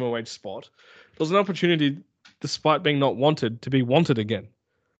have a minimum wage spot, there's an opportunity, despite being not wanted, to be wanted again.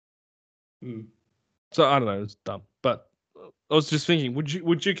 So I don't know, it's dumb. But I was just thinking,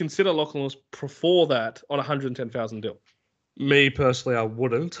 would you consider Lachlan Lewis before that on a 110,000 deal? Me personally, I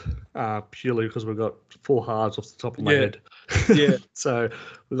wouldn't, purely because we've got 4 halves off the top of my head. Yeah. So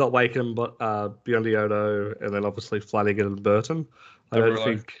we've got Wakem, Biondi, and then obviously Flanagan and Burton. I don't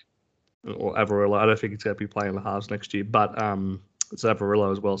think he's going to be playing the halves next year, but it's Avarillo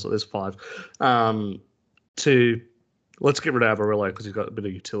as well, so there's 5. Let's get rid of Avarillo because he's got a bit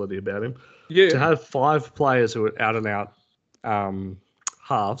of utility about him. Yeah. To have 5 players who are out and out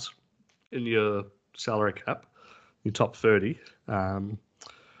halves in your salary cap, your top 30,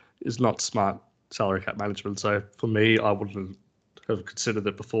 is not smart salary cap management. So for me, I wouldn't have considered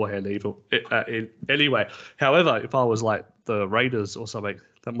it beforehand anyway. However, if I was like the Raiders or something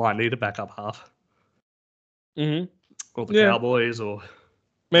that might need a backup half, or the Cowboys, or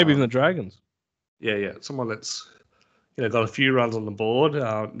maybe even the Dragons. Yeah, someone that's got a few runs on the board,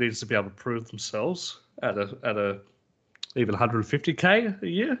 needs to be able to prove themselves at a even 150k a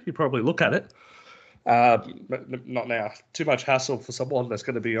year. You probably look at it. But not now. Too much hassle for someone that's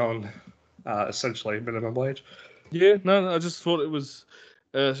going to be on essentially minimum wage. Yeah, no, I just thought it was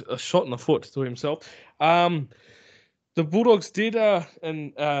a shot in the foot to himself. The Bulldogs did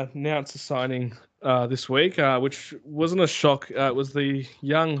announce a signing this week, which wasn't a shock. It was the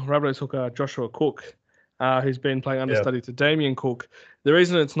young Rabbitohs hooker Joshua Cook, who's been playing understudy to Damien Cook. The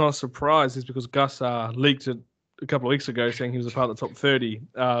reason it's not a surprise is because Gus leaked it a couple of weeks ago saying he was a part of the top 30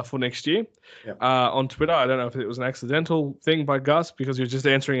 for next year on Twitter. I don't know if it was an accidental thing by Gus because he was just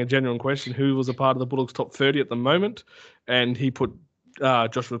answering a genuine question, who was a part of the Bulldogs top 30 at the moment, and he put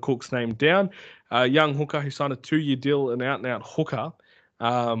Joshua Cook's name down. Young hooker who signed a 2-year deal, an out-and-out hooker.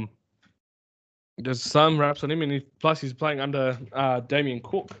 There's some raps on him, and plus he's playing under Damien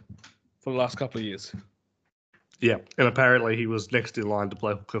Cook for the last couple of years. Yeah, and apparently he was next in line to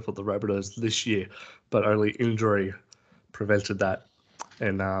play hooker for the Rabbitohs this year, but only injury prevented that.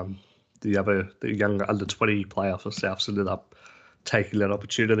 And the young under-20 player for Souths ended up taking that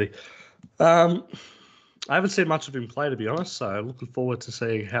opportunity. I haven't seen much of him play, to be honest, so I'm looking forward to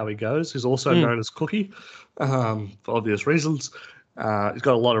seeing how he goes. He's also known as Cookie for obvious reasons. He's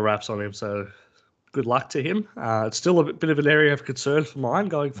got a lot of raps on him, so good luck to him. It's still a bit of an area of concern for mine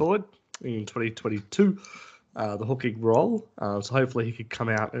going forward in 2022. The hooking role. So hopefully he could come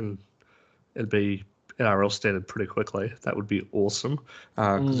out and it'd be NRL standard pretty quickly. That would be awesome.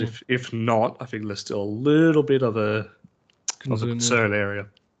 Because if not, I think there's still a little bit of a concern area.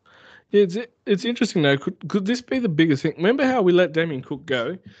 Yeah, it's interesting though. Could this be the biggest thing? Remember how we let Damien Cook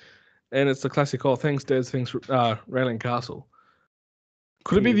go, and it's the classic, thanks Des, thanks Raylan Castle.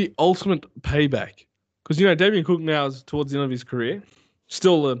 Could it be the ultimate payback? Because Damien Cook now is towards the end of his career,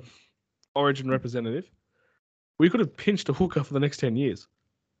 still an Origin representative. We could have pinched a hooker for the next 10 years.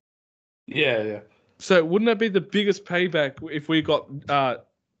 Yeah. So wouldn't that be the biggest payback if we got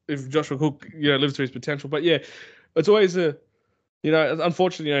if Joshua Cook lives to his potential? But yeah, it's always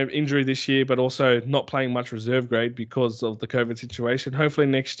unfortunately injury this year, but also not playing much reserve grade because of the COVID situation. Hopefully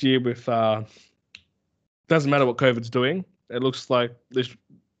next year with doesn't matter what COVID's doing. It looks like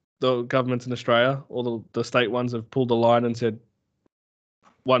the governments in Australia, or the state ones, have pulled the line and said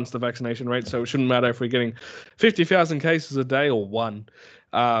one's the vaccination rate, so it shouldn't matter if we're getting 50,000 cases a day or one.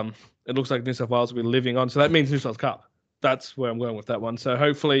 It looks like New South Wales will be living on, so that means New South Cup. That's where I'm going with that one. So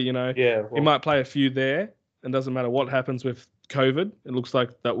hopefully, he might play a few there, and doesn't matter what happens with COVID. It looks like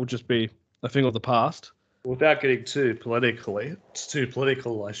that will just be a thing of the past. Without getting too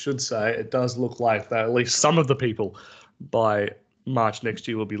political, I should say, it does look like that at least some of the people by March next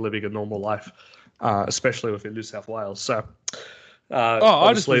year will be living a normal life, especially within New South Wales. So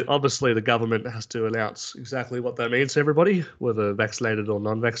obviously the government has to announce exactly what that means to everybody, whether vaccinated or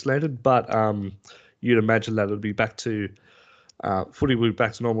non-vaccinated. But you'd imagine that it would be back to footy will be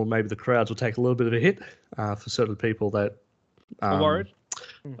back to normal. Maybe the crowds will take a little bit of a hit for certain people that worried.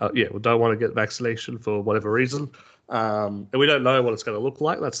 Don't want to get vaccination for whatever reason. And we don't know what it's going to look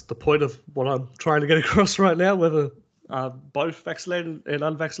like. That's the point of what I'm trying to get across right now, whether both vaccinated and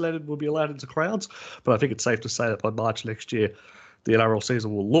unvaccinated will be allowed into crowds. But I think it's safe to say that by March next year, the NRL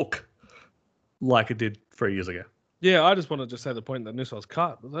season will look like it did 3 years ago. Yeah, I just want to just say the point that New South Wales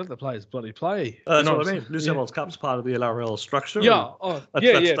Cup, let the players bloody play. That's what I mean. New South Wales Cup's part of the NRL structure. Yeah,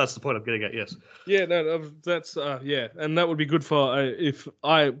 That's the point I'm getting at, yes. Yeah, no, that's, and that would be good for, if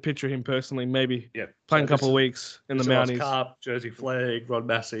I picture him personally, maybe playing a couple of weeks in the Mounties. Cup, Jersey Flag, Ron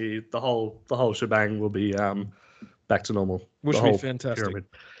Massey, the whole shebang will be back to normal. Which would be fantastic. Pyramid.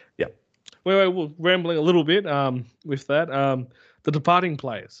 Yeah. We're rambling a little bit with that. The departing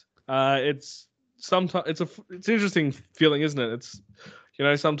players. It's sometimes it's interesting feeling, isn't it? It's,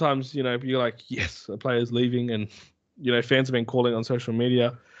 sometimes, you're like, yes, a player's leaving, and, fans have been calling on social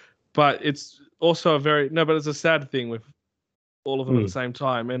media, but it's also but it's a sad thing with all of them at the same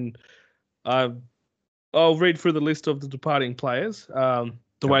time. And I'll read through the list of the departing players, the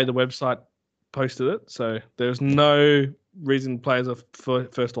way the website posted it. So there's no reason players are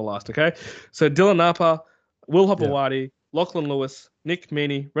first or last, okay? So Dylan Napa, Will Hopewadi, Lachlan Lewis, Nick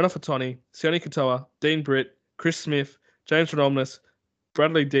Meaney, Rena Fatoni, Sione Katoa, Dean Britt, Chris Smith, James Renomnis,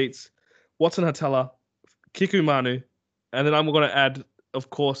 Bradley Dietz, Watson Hatala, Kiku Manu, and then I'm going to add, of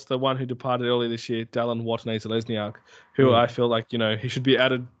course, the one who departed earlier this year, Dallin Watene-Zelezniak, who I feel like, he should be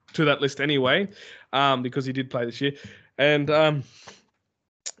added to that list anyway, because he did play this year. And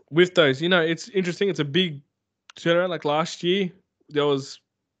with those, it's interesting. It's a big turnaround. Like last year,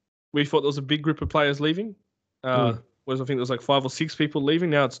 we thought there was a big group of players leaving. Whereas I think there was like 5 or 6 people leaving.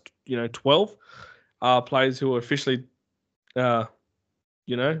 Now it's 12 players who are officially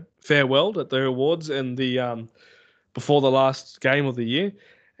farewelled at the awards and the before the last game of the year.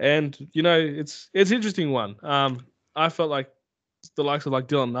 And it's an interesting one. I felt like the likes of like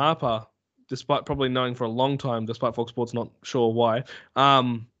Dylan Napa, despite probably knowing for a long time, despite Fox Sports not sure why,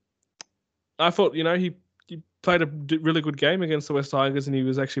 I thought he played a really good game against the West Tigers, and he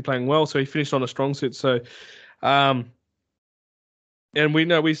was actually playing well, so he finished on a strong suit. So and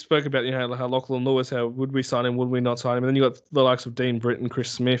we spoke about how Lachlan Lewis, how would we sign him, would we not sign him, and then you got the likes of Dean Britt and Chris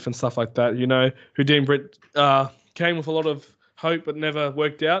Smith and stuff like that, who Dean Britt came with a lot of hope but never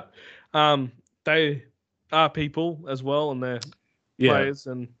worked out. They are people as well, and they're players,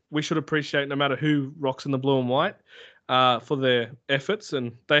 and we should appreciate no matter who rocks in the blue and white for their efforts,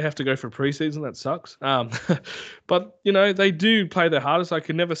 and they have to go for preseason. That sucks. But they do play their hardest. I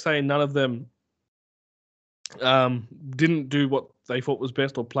can never say none of them didn't do what they thought was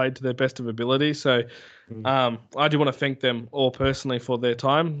best or played to their best of ability. So I do want to thank them all personally for their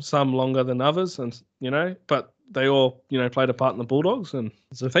time, some longer than others, and but they all played a part in the Bulldogs, and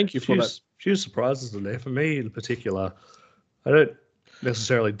so thank you for that. Few surprises in there for me in particular. I don't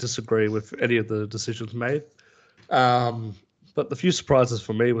necessarily disagree with any of the decisions made, but the few surprises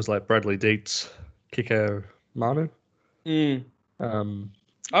for me was like Bradley Dietz, Kiko Manu. I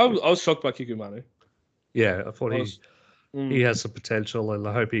was shocked by Kiku Manu. Yeah, I thought he has some potential, and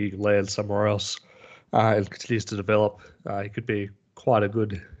I hope he lands somewhere else and continues to develop. He could be quite a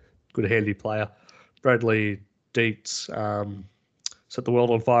good handy player. Bradley Dietz set the world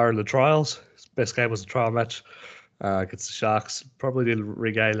on fire in the trials. His best game was a trial match against the Sharks. Probably didn't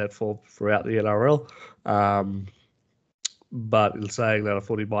regain that form throughout the NRL. But in saying that, I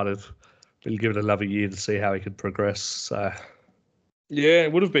thought he might have been given another year to see how he could progress. So yeah,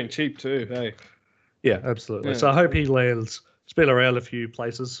 it would have been cheap too, hey? Yeah, absolutely. Yeah. So I hope he lands. He's been around a few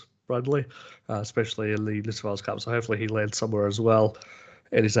places, Bradley, especially in the New South Wales Cup. So hopefully he lands somewhere as well,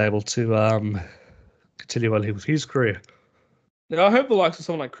 and is able to continue on with his career. Now, I hope the likes of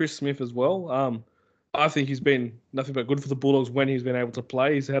someone like Chris Smith as well. I think he's been nothing but good for the Bulldogs when he's been able to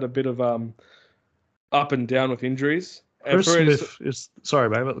play. He's had a bit of up and down with injuries. Chris Smith is sorry,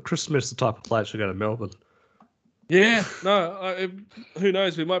 mate, but Chris Smith's the type of player that should go to Melbourne. Yeah, no, who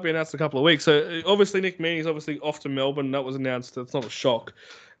knows? We might be announced in a couple of weeks. So obviously Nick Meaney's obviously off to Melbourne. That was announced. It's not a shock.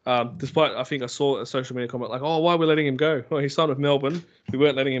 Despite, I think I saw a social media comment like, oh, why are we letting him go? Well, he signed with Melbourne. We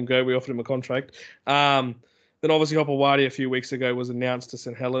weren't letting him go. We offered him a contract. Then obviously Hopewadi a few weeks ago was announced to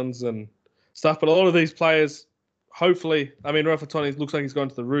St. Helens and stuff. But a lot of these players, hopefully, I mean, Rena Fatoni looks like he's going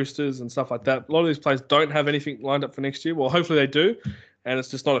to the Roosters and stuff like that. A lot of these players don't have anything lined up for next year. Well, hopefully they do, and it's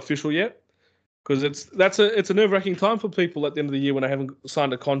just not official yet. Because it's a nerve-wracking time for people at the end of the year when they haven't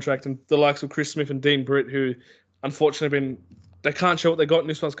signed a contract, and the likes of Chris Smith and Dean Britt, who unfortunately they can't show what they got in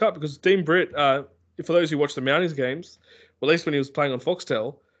New South Wales Cup, because Dean Britt, for those who watch the Mounties games, well, at least when he was playing on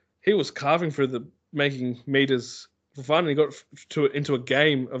Foxtel, he was carving through the making meters for fun, and he got into a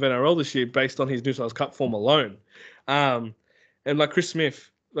game of NRL this year based on his New South Wales Cup form alone. And like Chris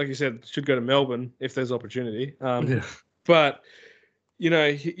Smith, like you said, should go to Melbourne if there's opportunity. Yeah. But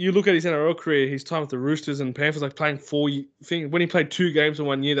you look at his NRL career, his time with the Roosters and Panthers, like playing when he played 2 games in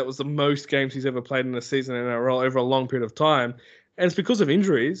 1 year, that was the most games he's ever played in a season in NRL over a long period of time. And it's because of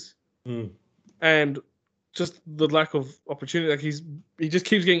injuries and just the lack of opportunity. Like he just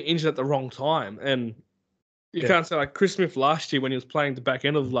keeps getting injured at the wrong time. And you can't say like Chris Smith last year when he was playing the back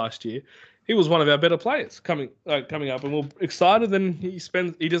end of last year, he was one of our better players coming up, and we're excited. Then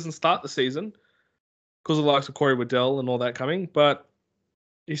he doesn't start the season because of the likes of Corey Waddell and all that coming, but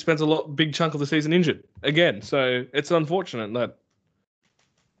he spends big chunk of the season injured again. So it's unfortunate that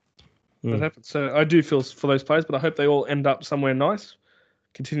happens. So I do feel for those players, but I hope they all end up somewhere nice.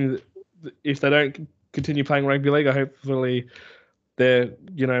 If they don't continue playing rugby league, I hopefully they're,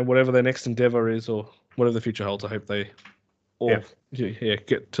 whatever their next endeavour is or whatever the future holds, I hope they all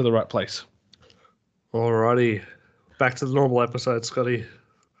get to the right place. Alrighty. Back to the normal episode, Scotty.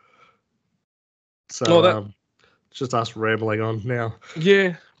 So just us rambling on now.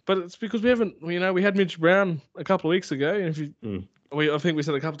 Yeah, but it's because we haven't, we had Mitch Brown a couple of weeks ago, and if you, I think we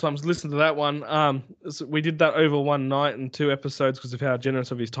said a couple of times, listen to that one. So we did that over one night and 2 episodes because of how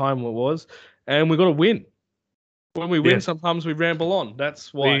generous of his time it was, and we got to win. When we win, sometimes we ramble on.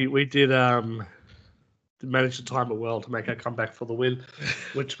 That's why we did manage to time it well to make our comeback for the win,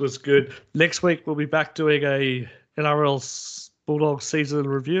 which was good. Next week we'll be back doing a NRL Bulldogs season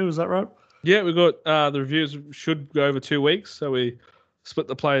review. Is that right? Yeah, we got the reviews should go over 2 weeks, so we split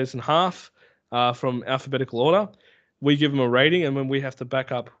the players in half from alphabetical order. We give them a rating, and then we have to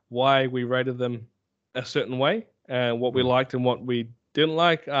back up why we rated them a certain way and what we liked and what we didn't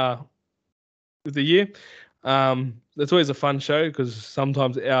like with the year. It's always a fun show because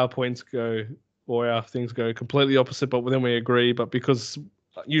sometimes our points go or our things go completely opposite, but then we agree. But because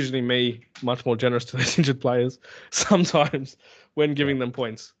usually me, much more generous to those injured players, sometimes when giving them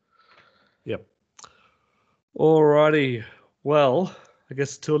points. Yep. Alrighty. Well, I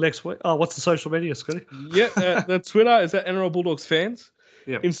guess till next week. Oh, what's the social media, Scotty? Yeah, the Twitter is at NRL Bulldogs Fans.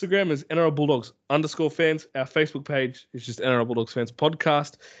 Yep. Instagram is NRL Bulldogs _fans. Our Facebook page is just NRL Bulldogs Fans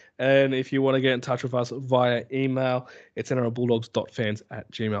Podcast. And if you want to get in touch with us via email, it's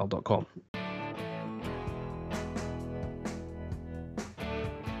nrlbulldogs.fans@gmail.com.